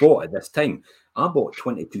 I had bought at this time, I bought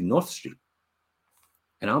 22 North Street.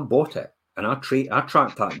 And I bought it. And I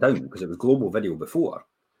tracked that down because it was Global Video before.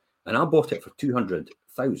 And I bought it for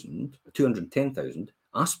 210,000.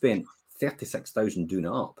 I spent 36,000 doing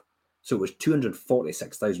it up. So it was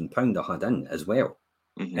 £246,000 I had in as well,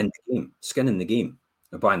 in the game, skin in the game,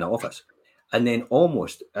 of buying that office. And then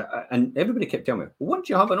almost, and everybody kept telling me, well, once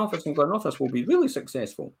you have an office in Glenrothes, we'll be really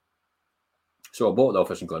successful. So I bought the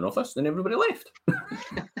office in Glenrothes, and everybody left.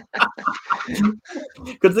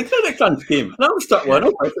 Because the credit crunch came, and I was stuck with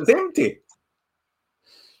an office that's empty.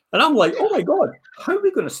 And I'm like, oh my God, how are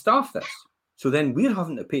we going to staff this? So then we're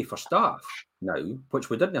having to pay for staff now, which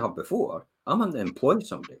we didn't have before. I'm having to employ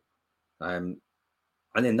somebody. And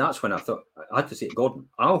then that's when I thought, I had to say to Gordon,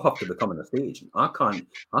 I'll have to become an estate agent. I can't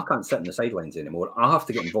sit in the sidelines anymore. I have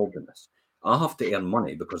to get involved in this. I have to earn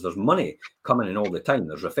money because there's money coming in all the time.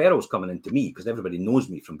 There's referrals coming into me because everybody knows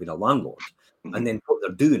me from being a landlord. And then what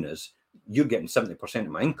they're doing is you're getting 70% of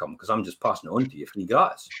my income because I'm just passing it on to you free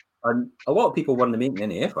gratis. And a lot of people weren't making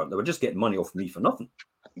any effort. They were just getting money off me for nothing.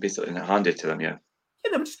 Basically handed to them, yeah.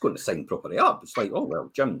 Yeah, they were just going to sign property up. It's like, oh,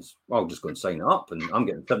 well, I'll just go and sign it up and I'm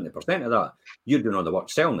getting 70% of that. You're doing all the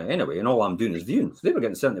work selling it anyway, and all I'm doing is viewings. They were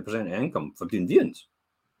getting 70% of income for doing viewings.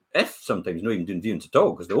 If sometimes not even doing viewings at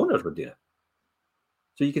all because the owners were doing it.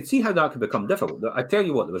 So you can see how that could become difficult. I tell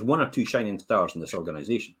you what, there was 1 or 2 shining stars in this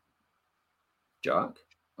organisation. Jack,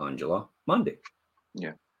 Angela, Mandy.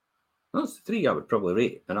 Yeah. That's the 3 I would probably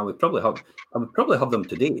rate, and I would probably have them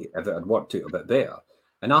today if it had worked out a bit better.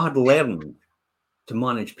 And I had learned to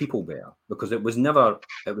manage people better because it was never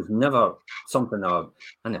something I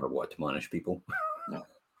never wanted to manage people. No.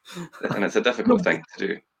 And it's a difficult thing to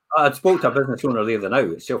do. I spoke to a business owner the other now.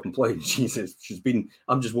 It's self-employed. She says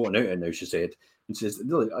I'm just wanting out of it now. She said, and says,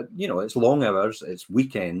 it's long hours, it's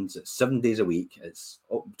weekends, it's 7 days a week, it's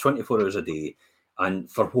 24 hours a day,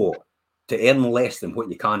 and for what? To earn less than what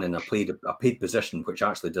you can in a paid position, which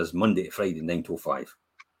actually does Monday to Friday 9 to 5.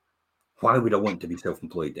 Why would I want to be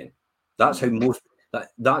self-employed then? That's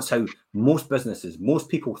how most businesses, most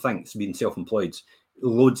people think being self-employed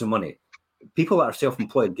loads of money. People that are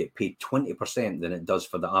self-employed get paid 20% than it does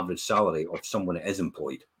for the average salary of someone that is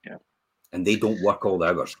employed. Yeah. And they don't work all the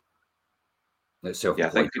hours. Yeah, I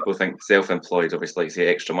think people think self-employed obviously say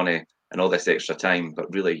extra money and all this extra time,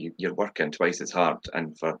 but really you're working twice as hard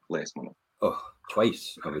and for less money. Oh,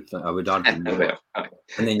 twice, I would argue. And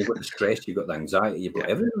then you've got the stress, you've got the anxiety, you've got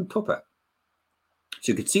everything on top of it.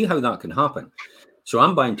 So you could see how that can happen. So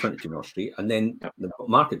I'm buying 22 North Street, and then the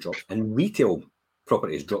market drops, and retail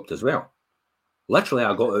properties dropped as well. Literally,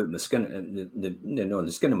 I got out in the skin,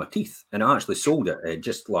 the skin of my teeth, and I actually sold it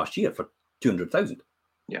just last year for 200,000.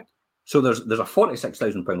 Yeah. So there's a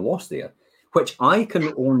 £46,000 loss there, which I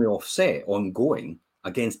can only offset ongoing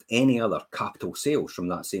against any other capital sales from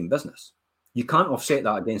that same business. You can't offset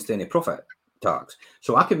that against any profit tax.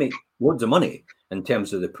 So I could make loads of money in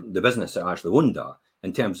terms of the business that I actually owned that,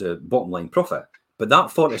 in terms of bottom line profit. But that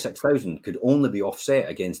 46,000 could only be offset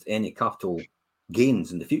against any capital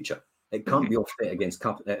gains in the future. It can't be offset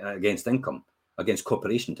against income, against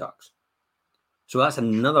corporation tax. So that's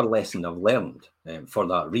another lesson I've learned for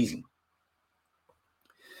that reason.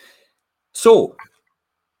 So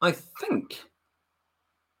I think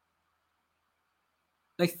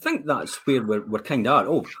that's where we're kind of at.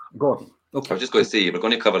 Oh, Gordon. Okay. I was just going to say, we're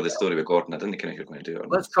going to cover the story with Gordon. I didn't know if you're going to do it.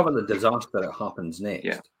 Let's cover the disaster that happens next.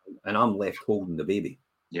 Yeah. And I'm left holding the baby.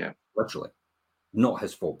 Yeah. Literally. Not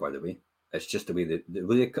his fault, by the way. It's just the way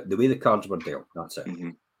the cards were dealt. That's it.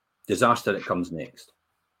 Disaster that comes next.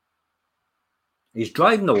 He's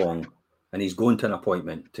driving along and he's going to an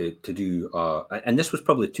appointment to do, and this was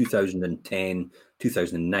probably 2010,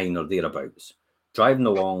 2009 or thereabouts. Driving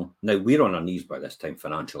along. Now, we're on our knees by this time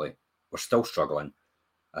financially. We're still struggling.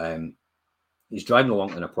 He's driving along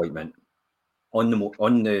to an appointment on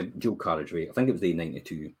the dual carriageway. I think it was the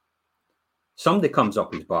A92. Somebody comes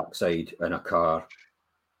up his backside in a car.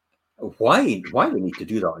 Why we need to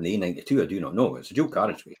do that on the A92, I do not know. It's a dual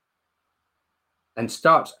carriageway. And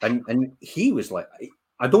starts, and he was like,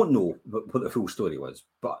 I don't know what the full story was,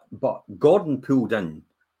 but Gordon pulled in,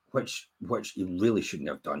 which he really shouldn't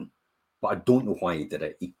have done. But I don't know why he did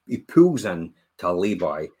it. He pulls in to a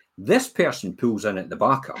lay-by. This person pulls in at the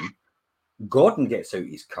back of him. Gordon gets out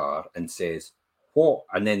his car and says, "What?"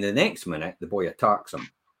 And then the next minute, the boy attacks him.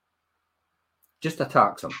 Just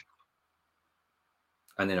attacks him.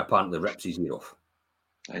 And then apparently rips his ear off.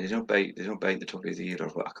 They don't bite the top of his ear or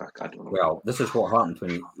what? I don't know. Well, this is what happened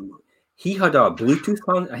when he had a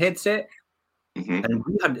Bluetooth headset, and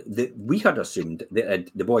we had assumed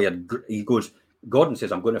that the boy he goes. Gordon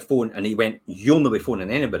says, "I'm going to phone," and he went, "You'll not be phoning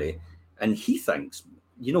anybody," and he thinks,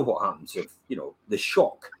 you know what happens if the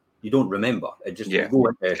shock. You don't remember. It just you go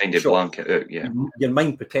into kind of blanket out. Yeah, your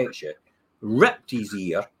mind protects you. Ripped his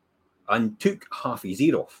ear and took half his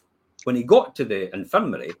ear off. When he got to the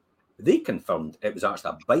infirmary, they confirmed it was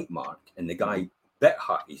actually a bite mark, and the guy bit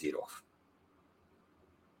half his ear off.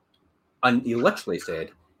 And he literally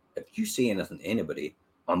said, "If you say anything to anybody,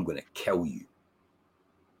 I'm going to kill you."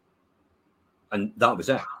 And that was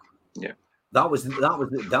it. Yeah, that was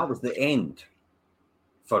the end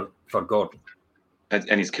for Gordon.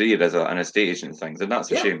 And his career as an estate agent and things, and that's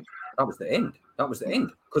a shame. That was the end.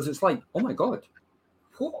 Because it's like, oh my God,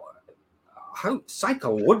 how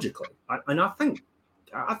psychologically, and I think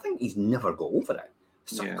he's never got over it.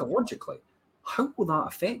 Psychologically, how will that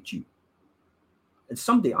affect you? It's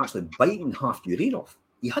somebody actually biting half your ear off.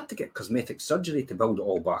 You had to get cosmetic surgery to build it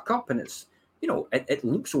all back up, and it's it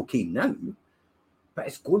looks okay now, but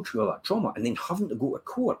it's going through all that trauma and then having to go to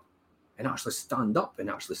court and actually stand up and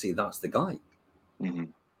actually say that's the guy. Mm-hmm.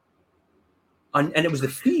 And it was the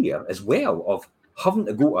fear as well of having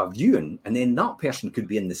to go to a viewing, and then that person could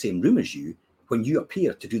be in the same room as you when you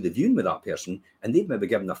appear to do the viewing with that person, and they've maybe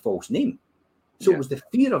given a false name. So it was the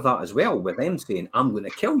fear of that as well, with them saying, "I'm going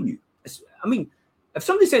to kill you." If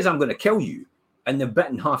somebody says, "I'm going to kill you," and they're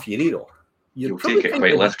bitten half your ear off, you'll take it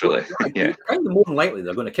quite literally. Yeah, kind of more than likely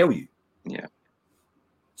they're going to kill you. Yeah.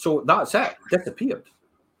 So that's it. Disappeared.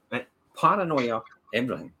 Paranoia,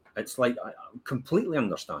 everything. It's like completely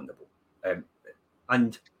understandable.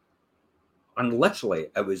 And literally,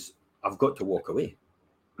 it was, I've got to walk away.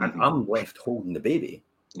 And I'm left holding the baby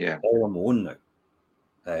all on my own now.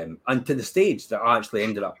 And to the stage that I actually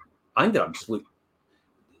ended up just, look,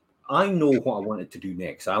 I know what I wanted to do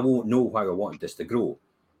next. I won't know how I wanted this to grow.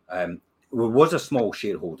 There was a small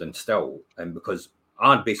shareholding still, because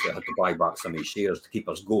I'd basically had to buy back some of his shares to keep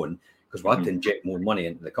us going, because we had to inject more money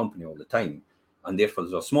into the company all the time. And therefore,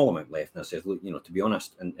 there's a small amount left. And I said, look, to be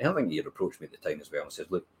honest, and I think he had approached me at the time as well, and says,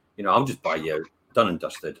 look, I'll just buy you out, done and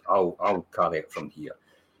dusted. I'll carry it from here.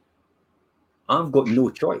 I've got no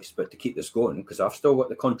choice but to keep this going, because I've still got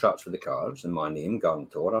the contracts for the cars in my name,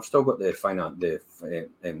 guarantor. I've still got the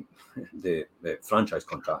franchise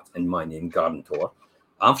contract in my name, guarantor.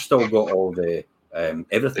 I've still got all the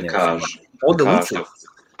everything else, all the leases.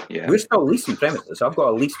 Yeah. We're still leasing premises. I've got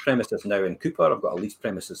a leased premises now in Cooper. I've got a leased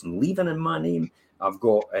premises in Leven in my name. I've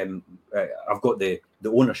got the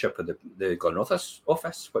ownership of the Glenrothes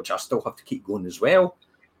office, which I still have to keep going as well.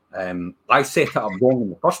 I set it up wrong in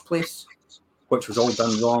the first place, which was all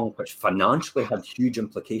done wrong, which financially had huge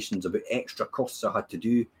implications about extra costs I had to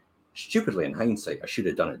do. Stupidly, in hindsight, I should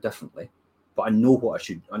have done it differently. But I know what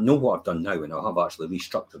I've done now, and I have actually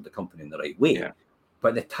restructured the company in the right way. Yeah. But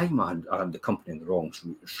at the time, I had the company in the wrong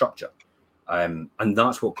structure. And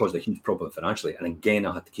that's what caused a huge problem financially. And again,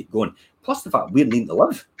 I had to keep going. Plus the fact we're needing to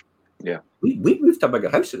live. Yeah. We moved to a bigger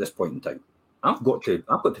house at this point in time. I've got to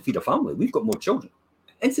feed a family. We've got more children.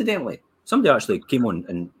 Incidentally, somebody actually came on,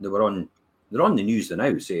 and they're on the news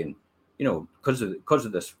now saying, because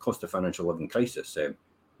of this cost of financial living crisis,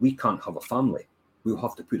 we can't have a family. We'll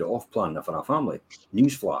have to put it off plan for our family.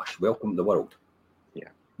 Newsflash, welcome to the world. Yeah.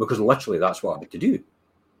 Because literally that's what I had to do.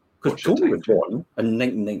 Because Tony was born in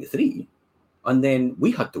 1993, and then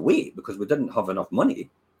we had to wait because we didn't have enough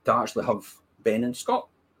money to actually have Ben and Scott.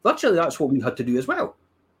 Literally, that's what we had to do as well.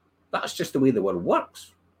 That's just the way the world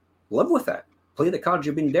works. Live with it. Play the cards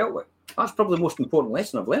you've been dealt with. That's probably the most important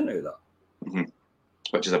lesson I've learned out of that. Mm-hmm.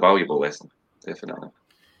 Which is a valuable lesson, definitely.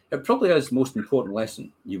 It probably is the most important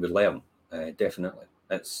lesson you would learn, definitely.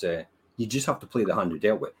 It's you just have to play the hand you're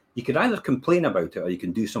dealt with. You could either complain about it or you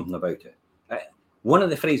can do something about it. One of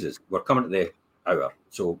the phrases, we're coming to the hour,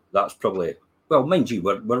 so that's probably, well, mind you,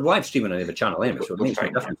 we're live streaming on every channel anyway, so it makes no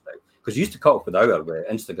difference now. Because you used to cut off with the hour with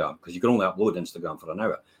Instagram, because you can only upload Instagram for an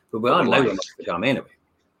hour. But we are now on Instagram anyway.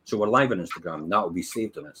 So we're live on Instagram, and that will be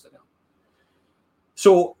saved on Instagram.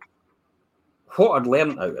 So what I'd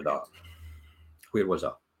learned out of that, where was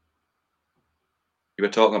I? You were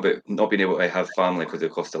talking about not being able to have family because of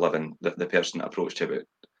the cost of living. The person that approached you about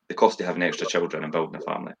the cost of having extra children and building a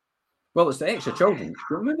family. Well, it's the extra children.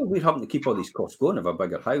 Remember, we're having to keep all these costs going of a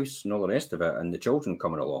bigger house and all the rest of it, and the children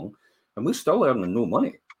coming along, and we're still earning no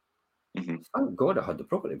money. Thank God I had the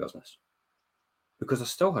property business, because I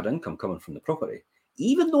still had income coming from the property,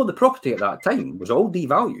 even though the property at that time was all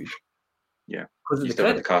devalued. Yeah, because of you the still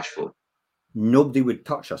credit. had the cash flow. Nobody would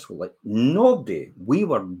touch us. Like nobody. We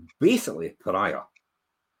were basically pariah.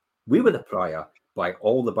 We were the pariah by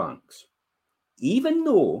all the banks, even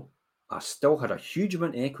though I still had a huge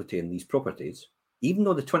amount of equity in these properties. Even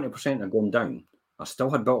though the 20% had gone down, I still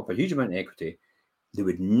had built up a huge amount of equity. They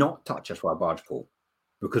would not touch us with a barge pole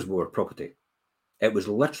because we were property. It was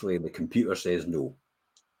literally the computer says no.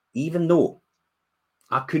 Even though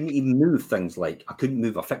I couldn't even move things like I couldn't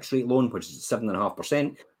move a fixed rate loan, which is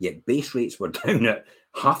 7.5%, yet base rates were down at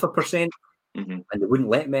 0.5%, and they wouldn't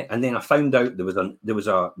let me. And then I found out there was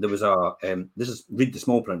a this is read the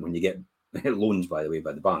small print when you get loans, by the way,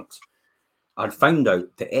 by the banks. I'd found out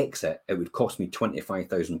to exit it would cost me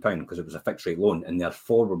 £25,000 because it was a fixed rate loan, and they're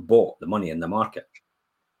forward bought the money in the market.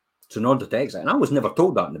 So in order to exit, and I was never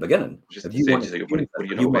told that in the beginning. Just if you want to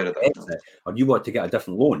exit or you want to get a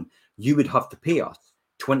different loan, you would have to pay us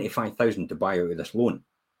 £25,000 to buy out of this loan.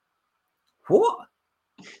 What?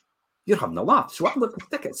 You're having a laugh. So I looked at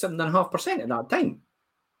the ticket 7.5% at that time.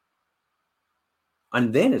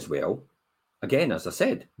 And then as well, again, as I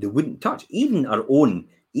said, they wouldn't touch even our own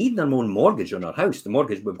mortgage on our house, the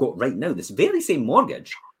mortgage we've got right now, this very same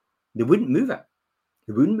mortgage, they wouldn't move it.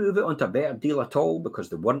 They wouldn't move it onto a better deal at all because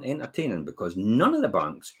they weren't entertaining, because none of the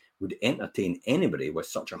banks would entertain anybody with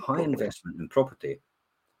such a high investment in property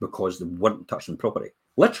because they weren't touching property.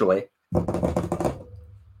 Literally,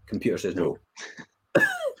 computer says no.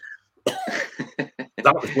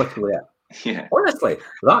 That was literally it. Yeah. Honestly,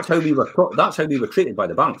 that's how we were treated by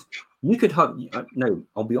the banks. You could have now.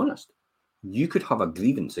 I'll be honest. You could have a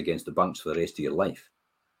grievance against the banks for the rest of your life,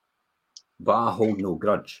 but I hold no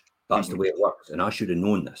grudge. That's the way it works, and I should have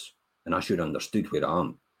known this, and I should have understood where I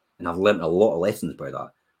am, and I've learned a lot of lessons by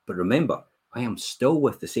that. But remember, I am still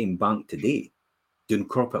with the same bank today, doing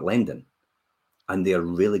corporate lending, and they're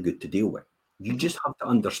really good to deal with. You just have to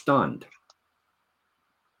understand.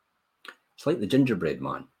 It's like the gingerbread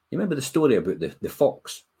man. You remember the story about the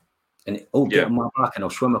fox? And get on my back and I'll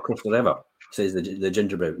swim across the river, says the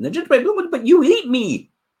gingerbread. And the gingerbread, but you ate me.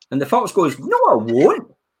 And the fox goes, no, I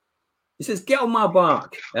won't. He says, get on my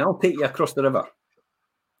back and I'll take you across the river.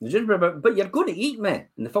 The gingerbread, but you're going to eat me.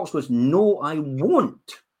 And the fox goes, no, I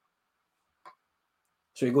won't.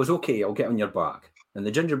 So he goes, okay, I'll get on your back. And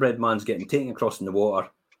the gingerbread man's getting taken across in the water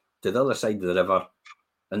to the other side of the river.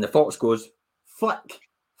 And the fox goes,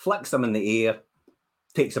 flicks him in the air,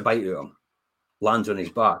 takes a bite out of him, lands on his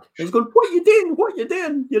back. And he's going, what are you doing? What are you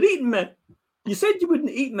doing? You're eating me. You said you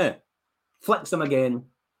wouldn't eat me. Flicks him again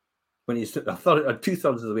when he's 2/3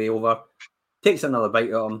 of the way over, takes another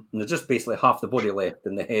bite out of him, and there's just basically half the body left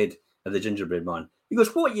in the head of the gingerbread man. He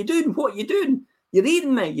goes, what are you doing? What are you doing? You're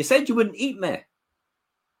eating me. You said you wouldn't eat me.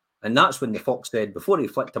 And that's when the fox said, before he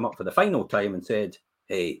flicked him up for the final time and said,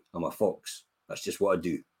 hey, I'm a fox. That's just what I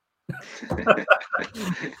do.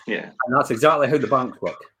 Yeah. And that's exactly how the banks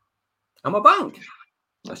work. I'm a bank.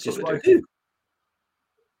 That's just what I do.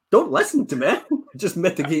 Don't listen to me. Just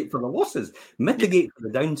mitigate for the losses. Mitigate for the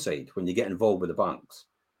downside when you get involved with the banks.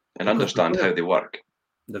 And understand how they work.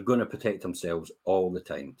 They're going to protect themselves all the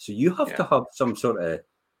time. So you have to have some sort of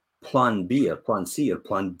plan B or plan C or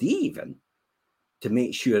plan D even to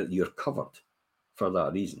make sure that you're covered for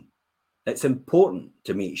that reason. It's important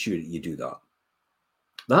to make sure that you do that.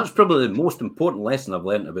 That's probably the most important lesson I've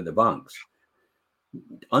learned about the banks.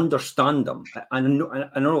 Understand them. I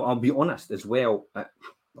know, I'll be honest as well.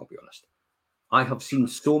 I'll be honest. I have seen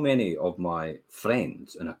so many of my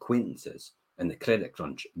friends and acquaintances in the credit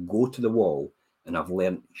crunch go to the wall, and I've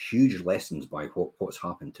learned huge lessons by what's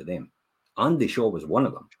happened to them. Andy Shaw was one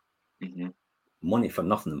of them. Mm-hmm. Money for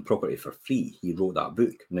Nothing and Property for Free. He wrote that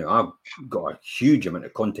book. Now, I've got a huge amount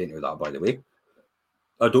of content of that, by the way.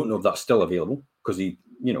 I don't know if that's still available because he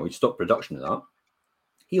stopped production of that.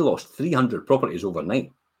 He lost 300 properties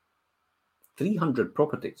overnight. 300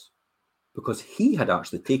 properties. Because he had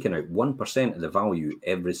actually taken out 1% of the value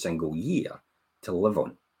every single year to live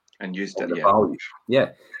on. And used of it, the value.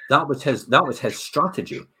 Yeah, that was his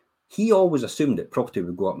strategy. He always assumed that property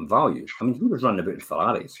would go up in value. I mean, he was running about in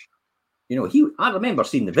Ferraris. You know, I remember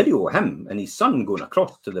seeing the video of him and his son going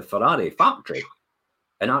across to the Ferrari factory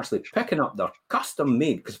and actually picking up their custom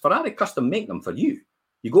made, because Ferrari custom make them for you.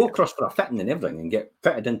 You go across for a fitting and everything and get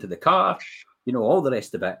fitted into the car, you know, all the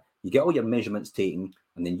rest of it. You get all your measurements taken,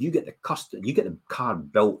 and then you get the car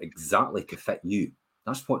built exactly to fit you.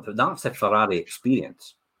 That's a Ferrari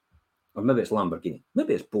experience. Or maybe it's Lamborghini.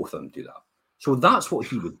 Maybe it's both of them do that. So that's what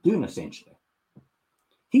he was doing essentially.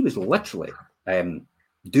 He was literally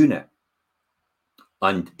doing it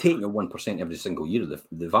and taking a 1% every single year of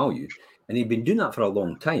the value. And he'd been doing that for a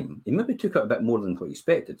long time. He maybe took it a bit more than what he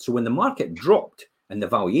expected. So when the market dropped and the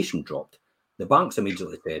valuation dropped, the banks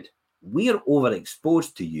immediately said, we're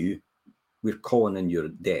overexposed to you. We're calling in your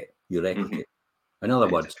debt, your equity. In other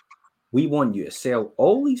words, we want you to sell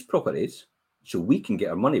all these properties so we can get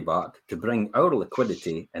our money back to bring our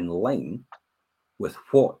liquidity in line with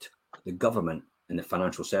what the government and the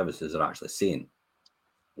financial services are actually saying.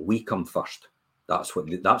 We come first. That's what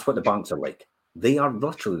the banks are like. They are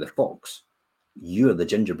literally the fox. You're the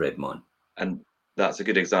gingerbread man. And that's a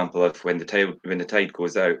good example of when the tide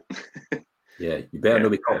goes out. Yeah, you better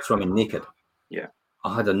not be caught swimming naked. Yeah.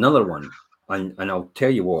 I had another one, and I'll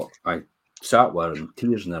tell you what, I sat with her and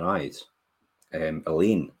tears in her eyes.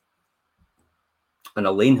 Elaine. And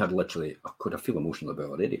Elaine had literally, I feel emotional about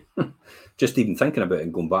it already. Just even thinking about it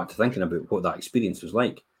and going back to thinking about what that experience was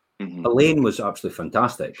like. Elaine was absolutely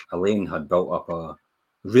fantastic. Elaine had built up a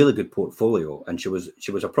really good portfolio, and she was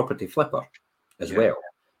a property flipper as well.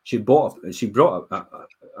 She brought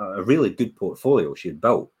a really good portfolio she had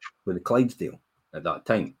built with the Clydesdale at that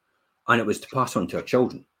time, and it was to pass on to her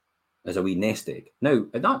children as a wee nest egg. Now,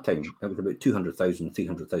 at that time, it was about £200,000,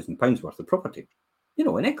 £300,000 worth of property, you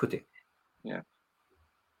know, in equity. Yeah.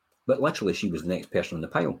 But literally, she was the next person on the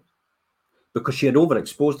pile because she had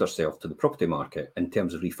overexposed herself to the property market in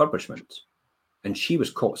terms of refurbishments. And she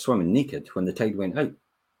was caught swimming naked when the tide went out.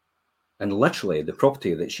 And literally, the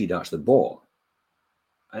property that she'd actually bought,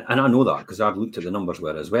 and I know that because I've looked at the numbers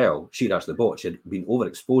with her as well, she'd actually bought, she had been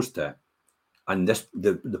overexposed to it. And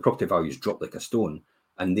the property values dropped like a stone.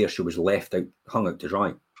 And there she was left out, hung out to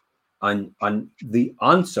dry. And the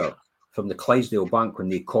answer from the Clydesdale Bank when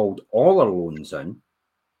they called all her loans in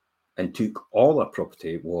and took all her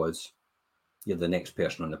property was, you're the next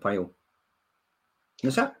person on the pile.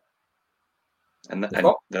 And that's it. And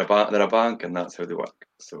they're a bank, and that's how they work.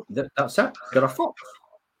 So that's it. They're a fox.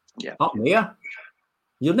 Yeah. Up there,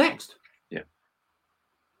 you're next. Yeah.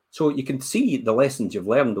 So you can see the lessons you've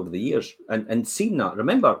learned over the years, and seeing that.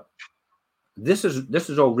 Remember, this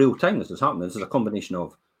is all real time. This is happening. This is a combination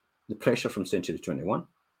of the pressure from Century 21,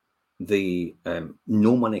 the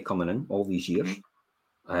no money coming in all these years,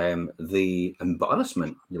 the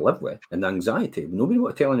embarrassment you live with, and the anxiety. Nobody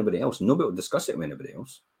will tell anybody else. Nobody will discuss it with anybody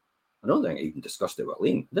else. I don't think I even discussed it with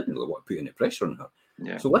Elaine. I didn't really want to put any pressure on her.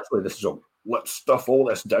 Yeah. So literally, this is all, let's stuff all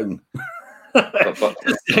this down.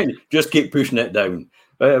 Just keep pushing it down.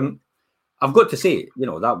 I've got to say, you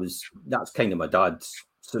know, that's kind of my dad's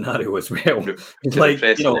scenario as well. It's like,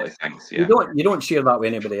 you know, things, you don't share that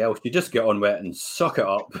with anybody else. You just get on with it and suck it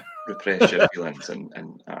up. Repress your feelings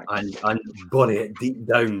and bury it deep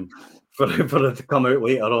down for it to come out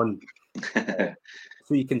later on.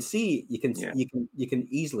 So you can see, you can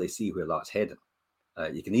easily see where that's heading.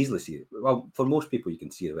 You can easily see it. Well, for most people, you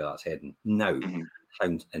can see where that's heading now.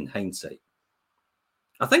 In hindsight,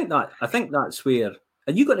 I think that's where.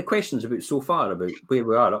 Have you got any questions about so far about where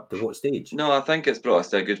we are up to what stage? No, I think it's brought us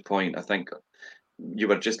to a good point. I think you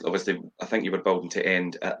were just obviously. I think you were building to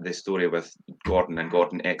end at the story with Gordon and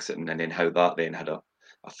Gordon exiting, and then how that then had a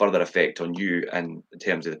further effect on you and in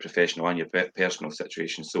terms of the professional and your personal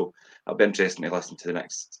situation. So it'll be interesting to listen to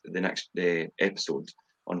the next episode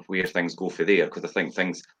on where things go for there, because I think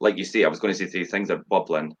things, like you say, I was going to say to you, things are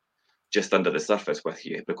bubbling just under the surface with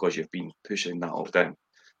you because you've been pushing that all down.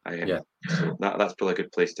 So that's probably a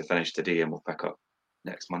good place to finish today, and we'll pick up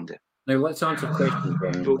next Monday. Now let's answer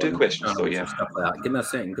questions. We'll do questions. So stuff like that. Give me a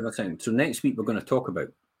second. So next week we're going to talk about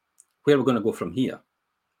where we're going to go from here.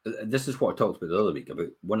 This is what I talked about the other week, about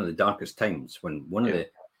one of the darkest times when one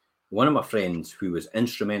of my friends who was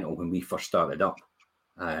instrumental when we first started up,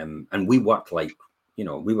 and we worked like, you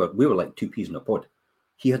know, we were like two peas in a pod.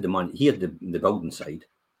 He had the money, he had the building side,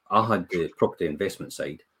 I had the property investment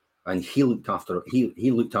side, and he looked after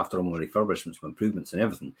all my refurbishments, my improvements, and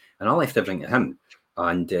everything. And I left everything to him,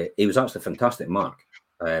 and he was actually a fantastic Mark.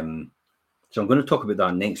 So I'm going to talk about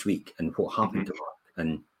that next week and what happened to Mark,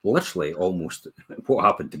 and literally almost what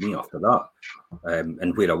happened to me after that,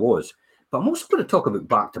 and where I was. But I'm also going to talk about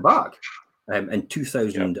back-to-back in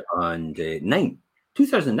 2009.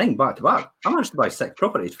 2009, back-to-back. I managed to buy 6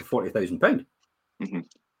 properties for £40,000. Mm-hmm.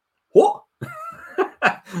 What?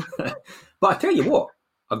 But I tell you what,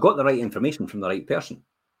 I got the right information from the right person.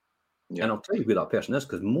 Yeah. And I'll tell you who that person is,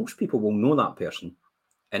 because most people will know that person.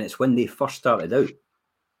 And it's when they first started out.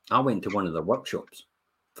 I went to one of their workshops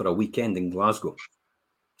for a weekend in Glasgow.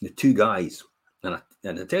 The 2 guys, and I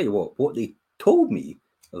tell you what they told me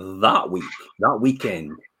that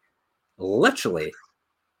weekend, literally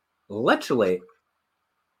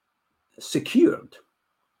secured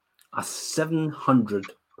a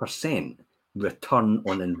 700% return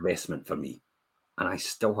on investment for me. And I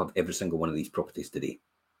still have every single one of these properties today.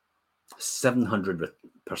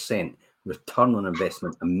 700% return on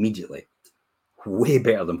investment immediately. Way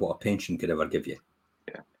better than what a pension could ever give you.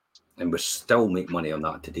 Yeah. And we still make money on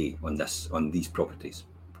that today, on these properties,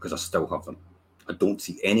 because I still have them. I don't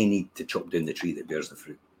see any need to chop down the tree that bears the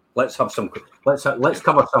fruit. Let's cover some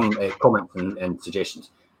comments and suggestions.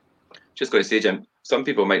 Just going to say, Jim, some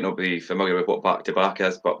people might not be familiar with what back-to-back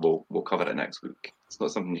is, but we'll cover it next week. It's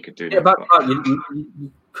not something you could do. Yeah, back-to-back,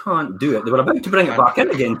 you can't do it. They were about to bring it back in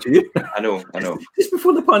again too. I know. Just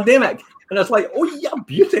before the pandemic. And it's like, oh yeah,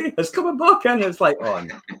 beauty, it's coming back in. It's like, oh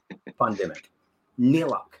no, pandemic. No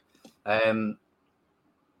luck.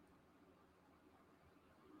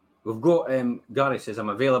 We've got Gary says, I'm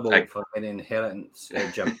available for any inheritance,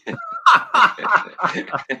 Jim. Hi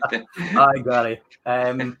Gary.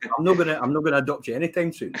 I'm not gonna adopt you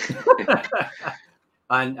anytime soon.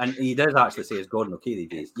 and he does actually say, is Gordon okay these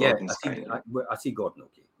days? Gordon's I see Gordon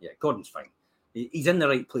okay. Yeah, Gordon's fine. He's in the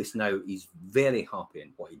right place now. He's very happy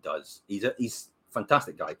in what he does. He's a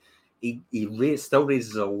fantastic guy. He still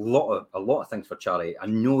raises a lot of things for charity. I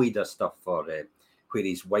know he does stuff for where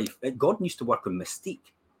his wife. Gordon used to work on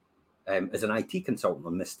Mystique. As an IT consultant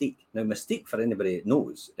on Mystique. Now, Mystique, for anybody that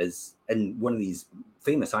knows, is in one of these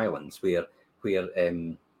famous islands where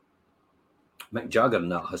Mick Jagger and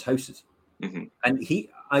that has houses. Mm-hmm. And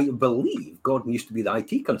I believe Gordon used to be the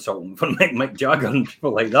IT consultant for Mick Jagger and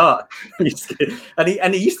people like that.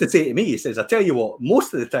 and he used to say to me, he says, I tell you what,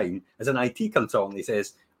 most of the time as an IT consultant, he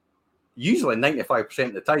says, usually 95%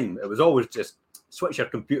 of the time, it was always just switch your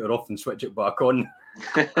computer off and switch it back on.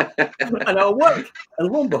 And it'll work.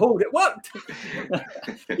 And lo and behold, it worked.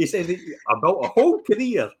 He says, I built a whole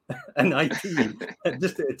career in IT,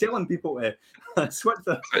 just telling people to switch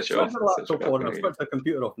the laptop on or switch the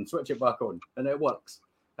computer off and switch it back on. And it works.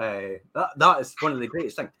 That is one of the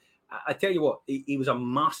greatest things. I tell you what, he was a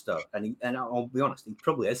master, and I'll be honest, he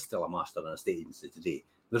probably is still a master in a estate agency today.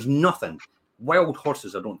 There's nothing. Wild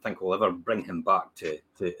horses, I don't think, will ever bring him back to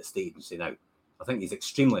estate agency now. I think he's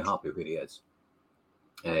extremely happy where he is.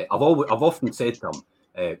 I've often said to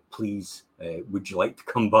him, please, would you like to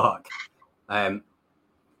come back?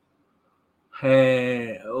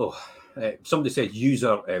 Somebody said,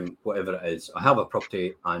 user, whatever it is, I have a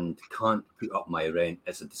property and can't put up my rent.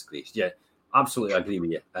 It's a disgrace. Yeah, absolutely agree with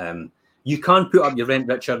you. You can put up your rent,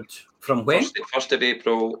 Richard, from when? 1st of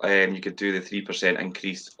April, you could do the 3%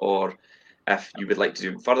 increase, or if you would like to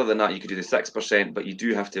do further than that, you could do the 6%, but you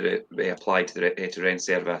do have to apply to the to rent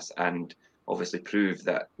service and obviously prove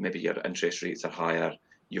that maybe your interest rates are higher.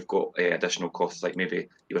 You've got additional costs, like maybe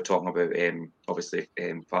you were talking about, obviously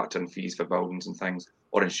factoring fees for buildings and things,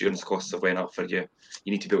 or insurance costs have went up for you.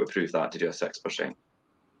 You need to be able to prove that to do a 6%.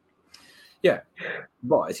 Yeah,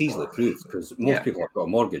 but it's easily proved because most people have got a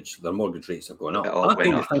mortgage. Their mortgage rates have gone up. I'm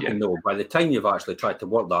kind of thinking, though, by the time you've actually tried to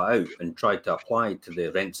work that out and tried to apply to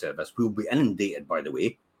the rent service, we'll be inundated, by the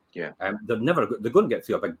way. Yeah. They're going to get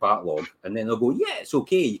through a big backlog, and then they'll go, yeah, it's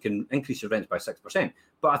okay, you can increase your rents by 6%.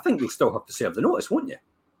 But I think you'll still have to serve the notice, won't you?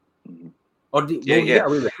 Mm-hmm. Or will you get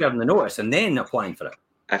away with serving the notice and then applying for it?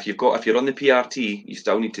 If you're on the PRT, you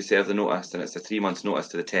still need to serve the notice, and it's a 3 months notice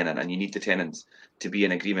to the tenant, and you need the tenants to be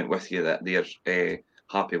in agreement with you that they're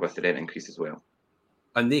happy with the rent increase as well.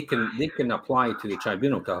 And they can apply to the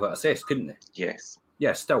tribunal to have it assessed, couldn't they? Yes.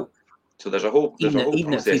 Yeah, still. So there's a whole even at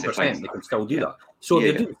 3%, process they can still do that. So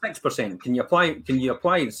if they do 6%, can you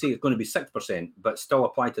apply and say it's going to be 6%, but still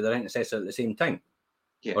apply to the rent assessor at the same time?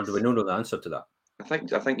 Yes. Or do we know the answer to that?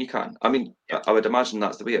 I think you can. I mean, I would imagine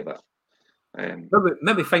that's the way of it.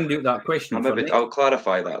 Maybe find out that question. I'll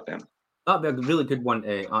clarify that then. That'd be a really good one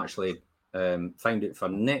to actually find out for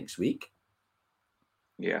next week.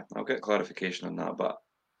 Yeah, I'll get clarification on that, but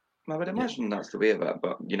I would imagine that's the way of it,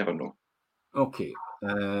 but you never know. Okay.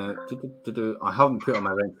 I haven't put on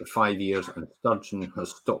my rent for 5 years, and Sturgeon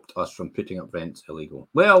has stopped us from putting up rents illegal.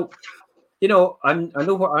 Well, I know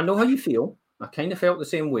how you feel. I kind of felt the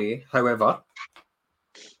same way. However,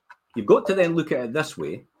 you've got to then look at it this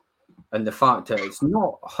way. and the fact that it's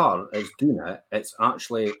not her that's doing it, it's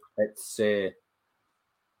actually it's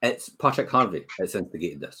Patrick Harvey that's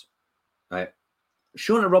instigated this. Right?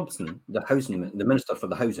 Shona Robson, the Minister for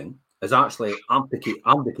the Housing, has actually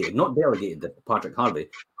abdicated, not delegated it to Patrick Harvey,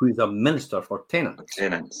 who is a Minister for Tenants.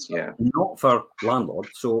 Tenants, yeah. Not for landlords.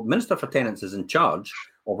 So Minister for Tenants is in charge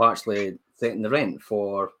of actually setting the rent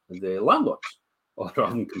for the landlords or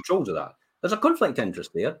having controls of that. There's a conflict of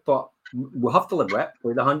interest there, but we'll have to live with it.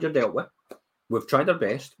 Play the hand you're dealt with. We've tried our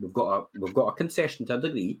best. We've got a concession to a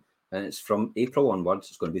degree, and it's from April onwards.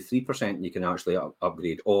 It's going to be 3%. You can actually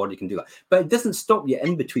upgrade, or you can do that. But it doesn't stop you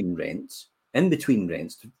in between rents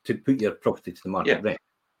to put your property to the market rent.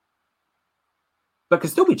 But it can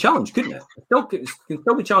still be challenged, couldn't it? It can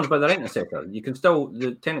still be challenged by the rent assessor.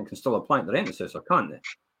 The tenant can still apply to the rent assessor, can't they?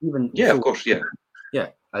 Of course, yeah. Yeah,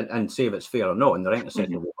 and say if it's fair or not, and the rent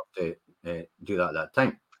assessor will have to do that at that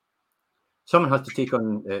time. Someone has to take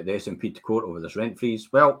on the SNP to court over this rent freeze.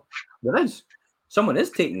 Well, there is. Someone is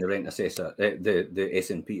taking the rent assessor, the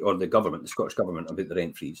SNP or the government, the Scottish Government, about the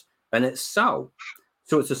rent freeze, and it's SAL.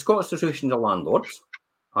 So it's the Scottish Association of Landlords,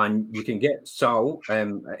 and you can get SAL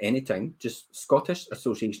at any time, just Scottish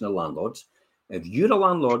Association of Landlords. If you're a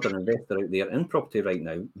landlord or an investor out there in property right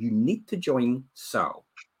now, you need to join SAL.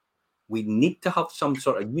 We need to have some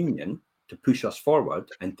sort of union to push us forward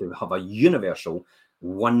and to have a universal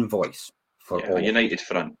one voice for all. A united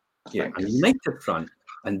front. A united front.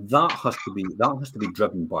 And that has to be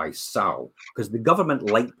driven by SAL, because the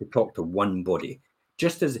government like to talk to one body.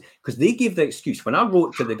 Because they gave the excuse when I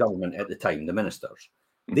wrote to the government at the time, the ministers,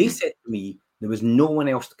 they said to me there was no one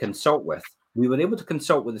else to consult with. We were able to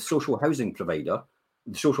consult with the social housing provider,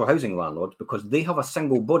 the social housing landlords, because they have a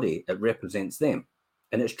single body that represents them,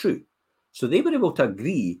 and it's true. So they were able to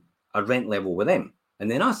agree a rent level with them, and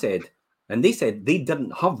then I said, and they said they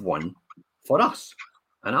didn't have one for us.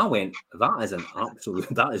 And I went,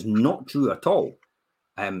 that is not true at all.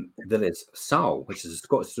 There is SAL, which is the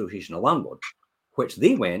Scottish Association of Landlords, which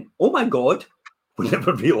they went, oh my God, we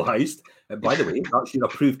never realised. By the way, that's your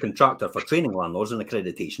approved contractor for training landlords and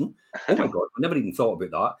accreditation. Oh my God, we never even thought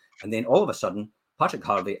about that. And then all of a sudden, Patrick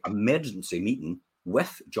Harvey, emergency meeting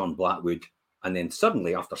with John Blackwood. And then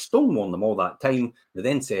suddenly, after stonewalling them all that time, they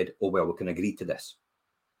then said, oh, well, we can agree to this.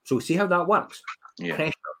 So see how that works? Yeah.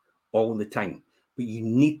 Pressure all the time. But you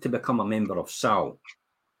need to become a member of SAL.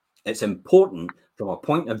 It's important from a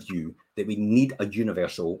point of view that we need a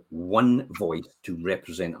universal one voice to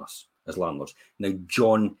represent us as landlords. Now,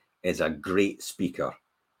 John is a great speaker,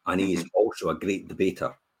 and he is also a great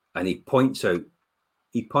debater, and he points out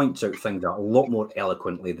things a lot more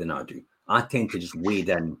eloquently than I do. I tend to just wade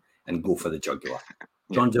in and go for the jugular.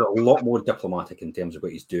 John's a lot more diplomatic in terms of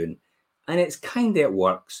what he's doing, and it's kind of it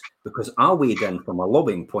works because I wade in from a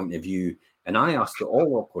lobbying point of view. And I ask the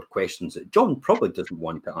all awkward questions that John probably doesn't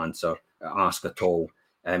want to ask at all.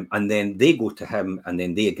 And then they go to him and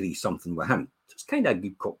then they agree something with him. So it's kind of a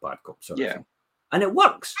good cop, bad cop sort of thing. And it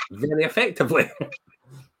works very effectively.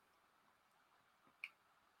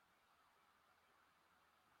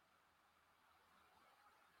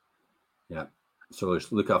 Yeah. So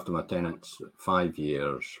let's look after my tenants 5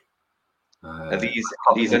 years. Are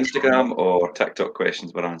these Instagram or TikTok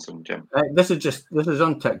questions we're answering, Jim? This is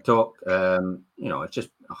on TikTok. It's just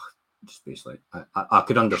basically, I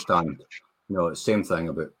could understand, it's the same thing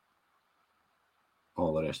about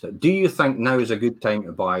all the rest of it. Do you think now is a good time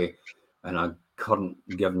to buy in a current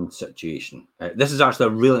given situation? This is actually a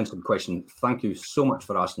really interesting question. Thank you so much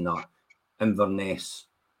for asking that, Inverness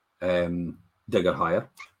Digger Hire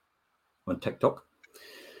on TikTok.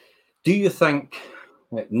 Do you think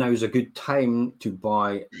now is a good time to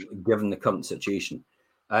buy given the current situation?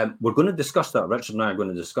 We're going to discuss that. Richard and I are going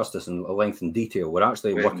to discuss this in length and detail. We're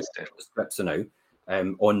actually working on the scripts now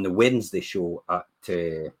on the Wednesday show at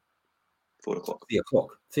 4 o'clock. 3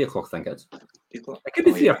 o'clock. 3 o'clock, I think it's. It could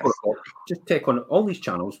be 3 or 4 o'clock. Just take on all these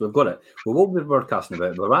channels. We've got it. We will be broadcasting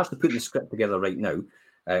about it. We're actually putting the script together right now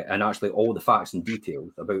and actually all the facts and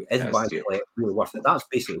details about is buy-to-let really worth it. That's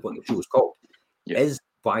basically what the show is called. Yeah. Is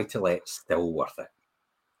buy-to-let still worth it?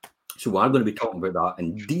 So we are going to be talking about that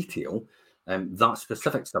in detail, that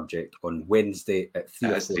specific subject on Wednesday at 3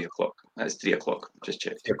 o'clock. That's 3 o'clock. That's 3 o'clock. Just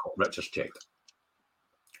checked. 3 o'clock. Richard's checked.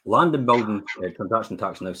 Land and building transaction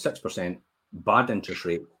tax now 6%, bad interest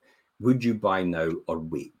rate. Would you buy now or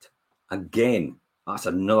wait? Again, that's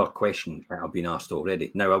another question that I've been asked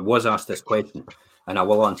already. Now, I was asked this question, and I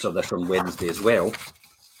will answer this on Wednesday as well.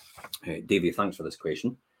 Davey, thanks for this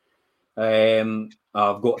question.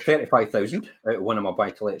 I've got 35,000 out of one of my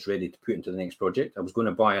buy-to-lets ready to put into the next project. I was going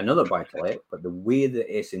to buy another buy-to-let, but the way the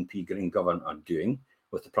SNP Green Government are doing,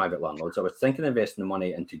 with the private landlords. I was thinking of investing the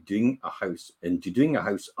money into doing a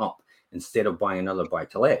house up instead of buying another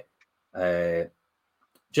buy-to-let.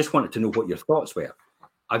 Just wanted to know what your thoughts were.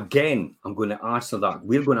 Again, I'm going to answer that.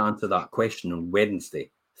 We're going to answer that question on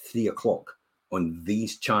Wednesday, 3 o'clock on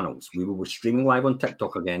these channels. We will be streaming live on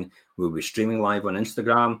TikTok again. We will be streaming live on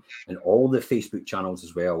Instagram and all the Facebook channels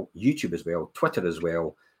as well, YouTube as well, Twitter as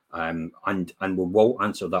well. And we will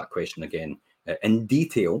answer that question again in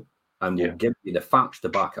detail, and we'll give you the facts to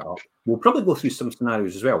back it up. We'll probably go through some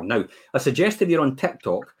scenarios as well. Now, I suggest if you're on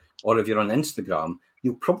TikTok or if you're on Instagram,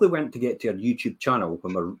 you'll probably want to get to our YouTube channel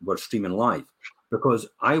when we're streaming live, because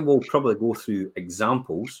I will probably go through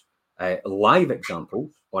examples, live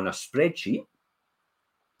examples on a spreadsheet,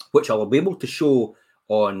 which I'll be able to show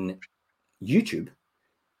on YouTube,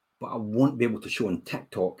 but I won't be able to show on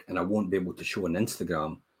TikTok and I won't be able to show on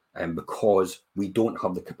Instagram, because we don't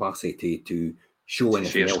have the capacity to show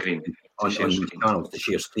anything else on these channels, to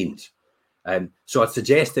share screens. So I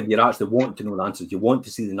suggest if you're actually wanting to know the answers, you want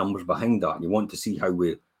to see the numbers behind that, you want to see how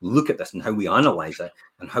we look at this and how we analyze it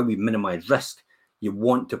and how we minimize risk, you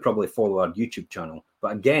want to probably follow our YouTube channel.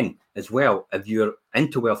 But again, as well, if you're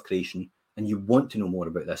into wealth creation and you want to know more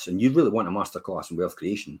about this and you really want a masterclass in wealth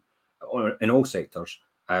creation in all sectors,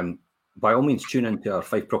 by all means, tune into our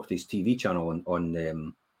 5 Properties TV channel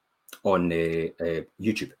on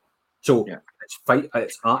YouTube. So it's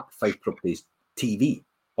at 5 Properties TV,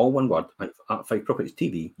 all one word, at 5 Properties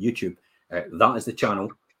TV, YouTube. That is the channel.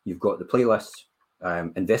 You've got the playlists,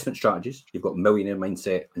 investment strategies, you've got Millionaire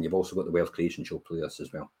Mindset, and you've also got the Wealth Creation Show playlist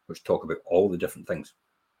as well, which talk about all the different things.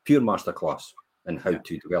 Pure masterclass in how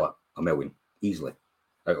to develop $1 million easily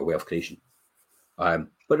out of wealth creation. But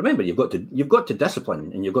remember, you've got to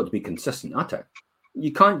discipline and you've got to be consistent at it.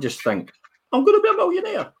 You can't just think, I'm going to be a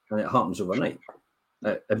millionaire, and it happens overnight.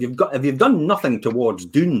 If you've done nothing towards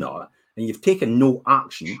doing that, and you've taken no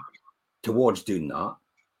action towards doing that,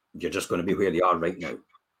 you're just going to be where you are right now.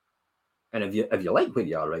 And if you like where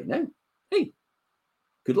you are right now, hey,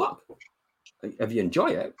 good luck. If you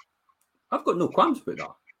enjoy it, I've got no qualms about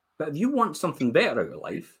that. But if you want something better out of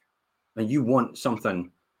life, and you want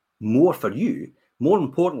something more for you, more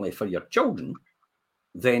importantly for your children,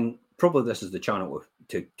 then probably this is the channel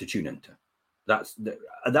to tune into. That's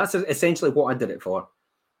essentially what I did it for.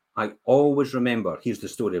 I always remember, here's the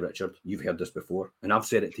story, Richard. You've heard this before, and I've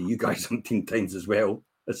said it to you guys 17 times as well.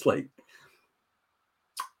 It's like,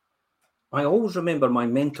 I always remember my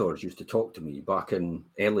mentors used to talk to me back in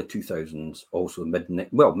early 2000s, also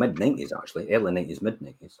mid-90s actually, early 90s,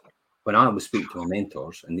 mid-90s. When I would speak to my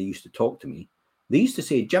mentors and they used to talk to me, they used to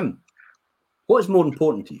say, Jim, what is more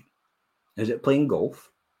important to you? Is it playing golf?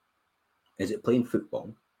 Is it playing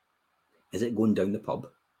football? Is it going down the pub?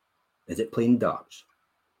 Is it playing darts?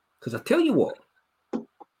 Because I tell you what,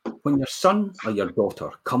 when your son or your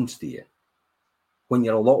daughter comes to you, when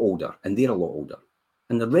you're a lot older and they're a lot older,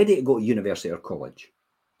 and they're ready to go to university or college,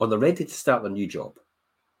 or they're ready to start their new job,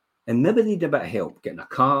 and maybe they need a bit of help getting a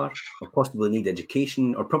car, or possibly need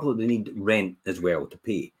education, or probably they need rent as well to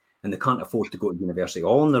pay, and they can't afford to go to university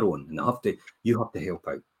all on their own, and you have to help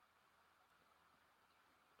out.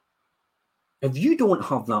 If you don't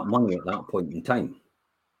have that money at that point in time,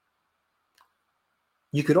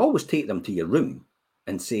 you could always take them to your room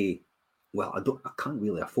and say, well, I can't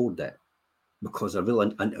really afford that because I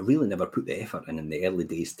really never put the effort in the early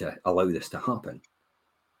days to allow this to happen.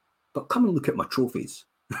 But come and look at my trophies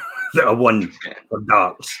that I won for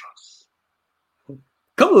darts.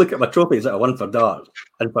 Come and look at my trophies that I won for darts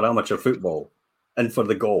and for amateur football and for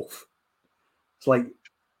the golf. It's like,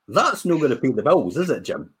 that's not going to pay the bills, is it,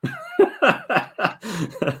 Jim?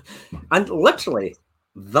 And literally,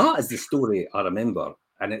 that is the story I remember.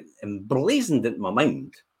 And it emblazoned into my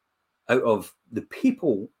mind out of the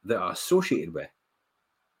people that I associated with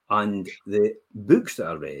and the books that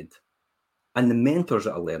I read and the mentors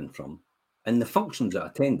that I learned from and the functions that I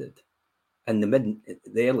attended in the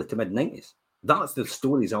early to mid 90s. That's the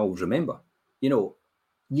stories I always remember. You know,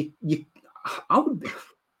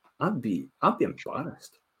 I'd be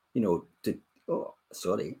embarrassed, you know, to, oh,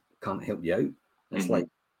 sorry, can't help you out. It's like,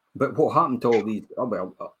 but what happened to all these? Oh,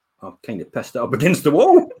 well, I kind of pissed it up against the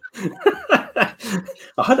wall.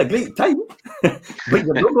 I had a great time, but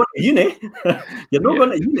you're not going to uni. You're not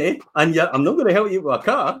going to uni, and I'm not going to help you with a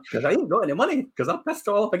car because I ain't got any money because I pissed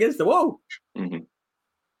it all up against the wall.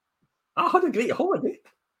 I had a great holiday,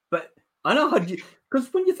 and I had you,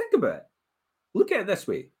 because when you think about it, look at it this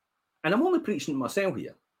way, and I'm only preaching to myself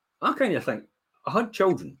here. I kind of think I had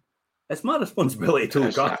children. It's my responsibility to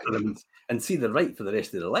look after them and see the right for the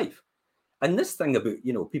rest of their life. And this thing about,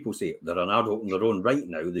 you know, people say they're an adult in their own right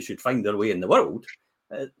now, they should find their way in the world.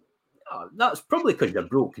 That's probably because you're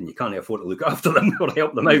broke and you can't afford to look after them or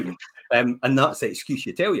help them out. And that's the excuse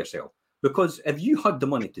you tell yourself. Because if you had the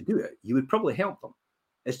money to do it, you would probably help them.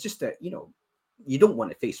 It's just that, you don't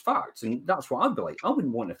want to face facts. And that's what I'd be like. I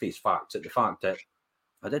wouldn't want to face facts at the fact that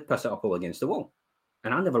I did piss it up all against the wall.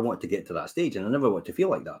 And I never wanted to get to that stage, and I never wanted to feel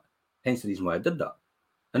like that. Hence the reason why I did that.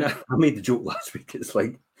 And I made the joke last week. It's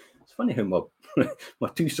like, it's funny how my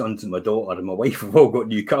 2 sons and my daughter and my wife have all got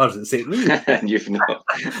new cars except me. And you've not.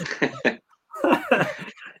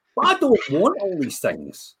 But I don't want all these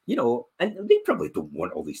things, and they probably don't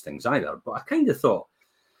want all these things either. But I kind of thought,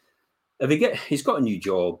 if he's got a new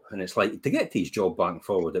job, and it's like, to get to his job back and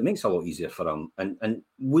forward, it makes it a lot easier for him. And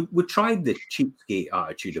we tried the cheapskate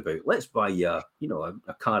attitude about, let's buy a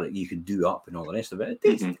car that you can do up and all the rest of it. It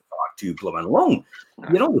takes far too blooming long.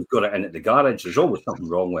 You've always got it in at the garage. There's always something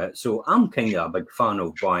wrong with it. So I'm kind of a big fan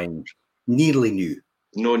of buying nearly new.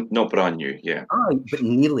 No, not brand new, yeah. Aye, but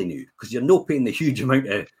nearly new, because you're not paying the huge amount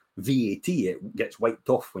of VAT. It gets wiped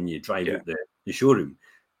off when you drive out the showroom.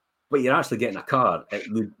 But you're actually getting a car.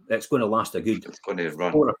 It's going to last a good 4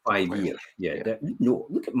 or 5 years. Yeah.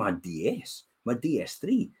 Look at my DS, my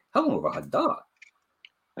DS3. How long have I had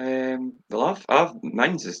that? Well,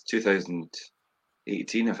 mine's is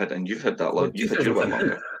 2018. And you've had that long. You've had your one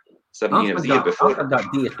longer. 7 years. The year before. I've had that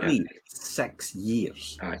DS3 6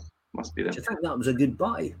 years. Aye, must be there. Do you think that was a good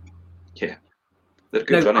buy? Yeah. They're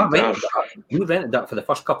good running cars. We rented that for the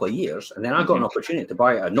first couple of years, and then I got an opportunity to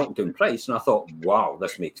buy it at a knockdown price, and I thought, wow,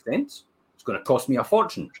 this makes sense. It's going to cost me a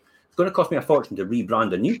fortune. It's going to cost me a fortune to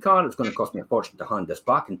rebrand a new car. It's going to cost me a fortune to hand this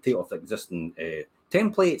back and take off the existing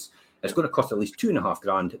templates. It's going to cost at least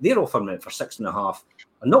 $2,500. They're offering it for $6,500.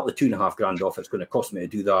 And not the $2,500 off. It's going to cost me to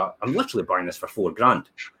do that. I'm literally buying this for $4,000.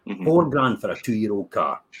 $4,000 for a 2-year-old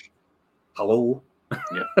car. Hello.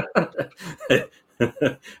 Yeah.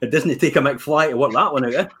 It doesn't take a McFly to work that one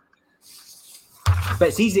out, But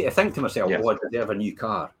it's easy to think to myself, I deserve a new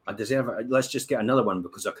car. I deserve it. Let's just get another one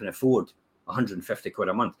because I can afford 150 quid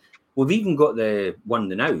a month. We've even got the one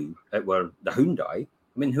now, the Hyundai.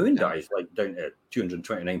 I mean, Hyundai is like down to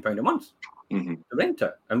 £229 a month to rent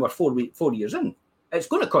it. And we're 4 years in. It's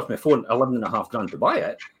going to cost me $11,500 to buy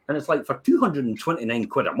it. And it's like for 229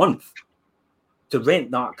 quid a month to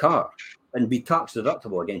rent that car and be tax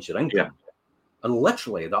deductible against your income. Yeah. And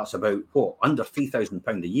literally, that's about, under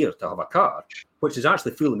 £3,000 a year to have a car, which is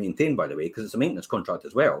actually fully maintained, by the way, because it's a maintenance contract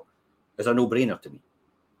as well, is a no-brainer to me.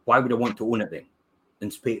 Why would I want to own it then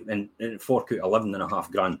and fork out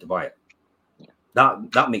 $11,500 to buy it? Yeah.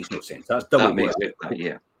 That makes no sense. That's double.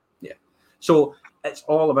 Yeah. So it's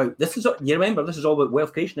all about, you remember, this is all about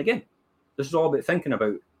wealth creation again. This is all about thinking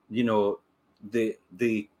about, the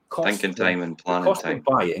cost. Thinking time and planning cost time. Of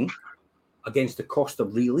buying against the cost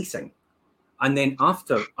of releasing. And then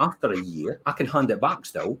after a year, I can hand it back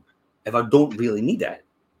still if I don't really need it,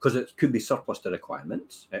 because it could be surplus to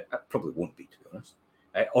requirements. It probably won't be, to be honest.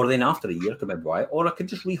 Or then after a year, I could buy it, or I could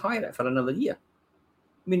just rehire it for another year.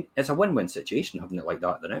 I mean, it's a win-win situation having it like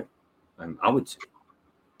that now. I would say.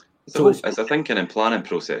 So it's a thinking and planning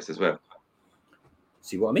process as well.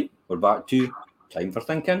 See what I mean? We're back to time for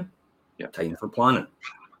thinking, time for planning.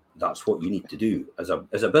 That's what you need to do. As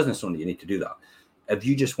a business owner, you need to do that. If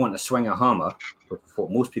you just want to swing a hammer, which is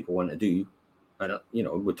what most people want to do, and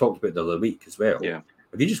we talked about the other week as well. Yeah.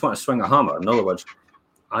 If you just want to swing a hammer, in other words,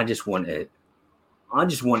 I just wanted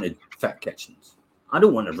fit kitchens. I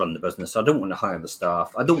don't want to run the business. I don't want to hire the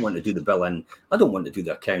staff. I don't want to do the billing. I don't want to do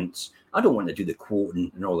the accounts. I don't want to do the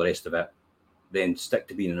quoting and all the rest of it. Then stick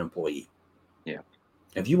to being an employee. Yeah.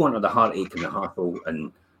 If you want the heartache and the hassle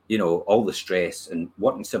and all the stress and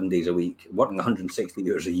working 7 days a week, working 160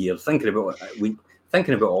 hours a year, thinking about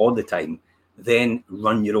it all the time, then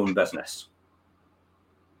run your own business.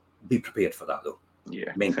 Be prepared for that, though.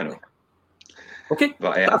 Yeah, mentally. Okay,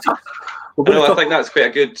 but I think that's quite a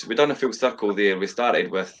good. We've done a full circle there. We started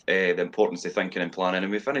with the importance of thinking and planning,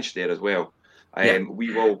 and we finished there as well.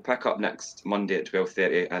 We will pick up next Monday at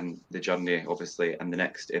 12:30 and the journey, obviously, and the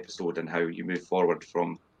next episode and how you move forward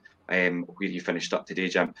from where you finished up today,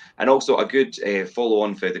 Jim. And also a good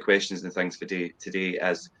follow-on for the questions and things for today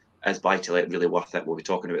is buy-to-let really worth it? We'll be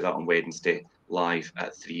talking about that on Wednesday live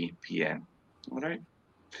at 3 p.m. All right.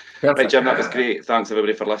 Perfect. Right, Jim, that was great. Thanks,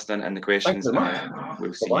 everybody, for listening and the questions.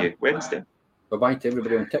 We'll see you Wednesday. Bye-bye to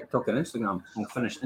everybody on TikTok and Instagram. I'll finish.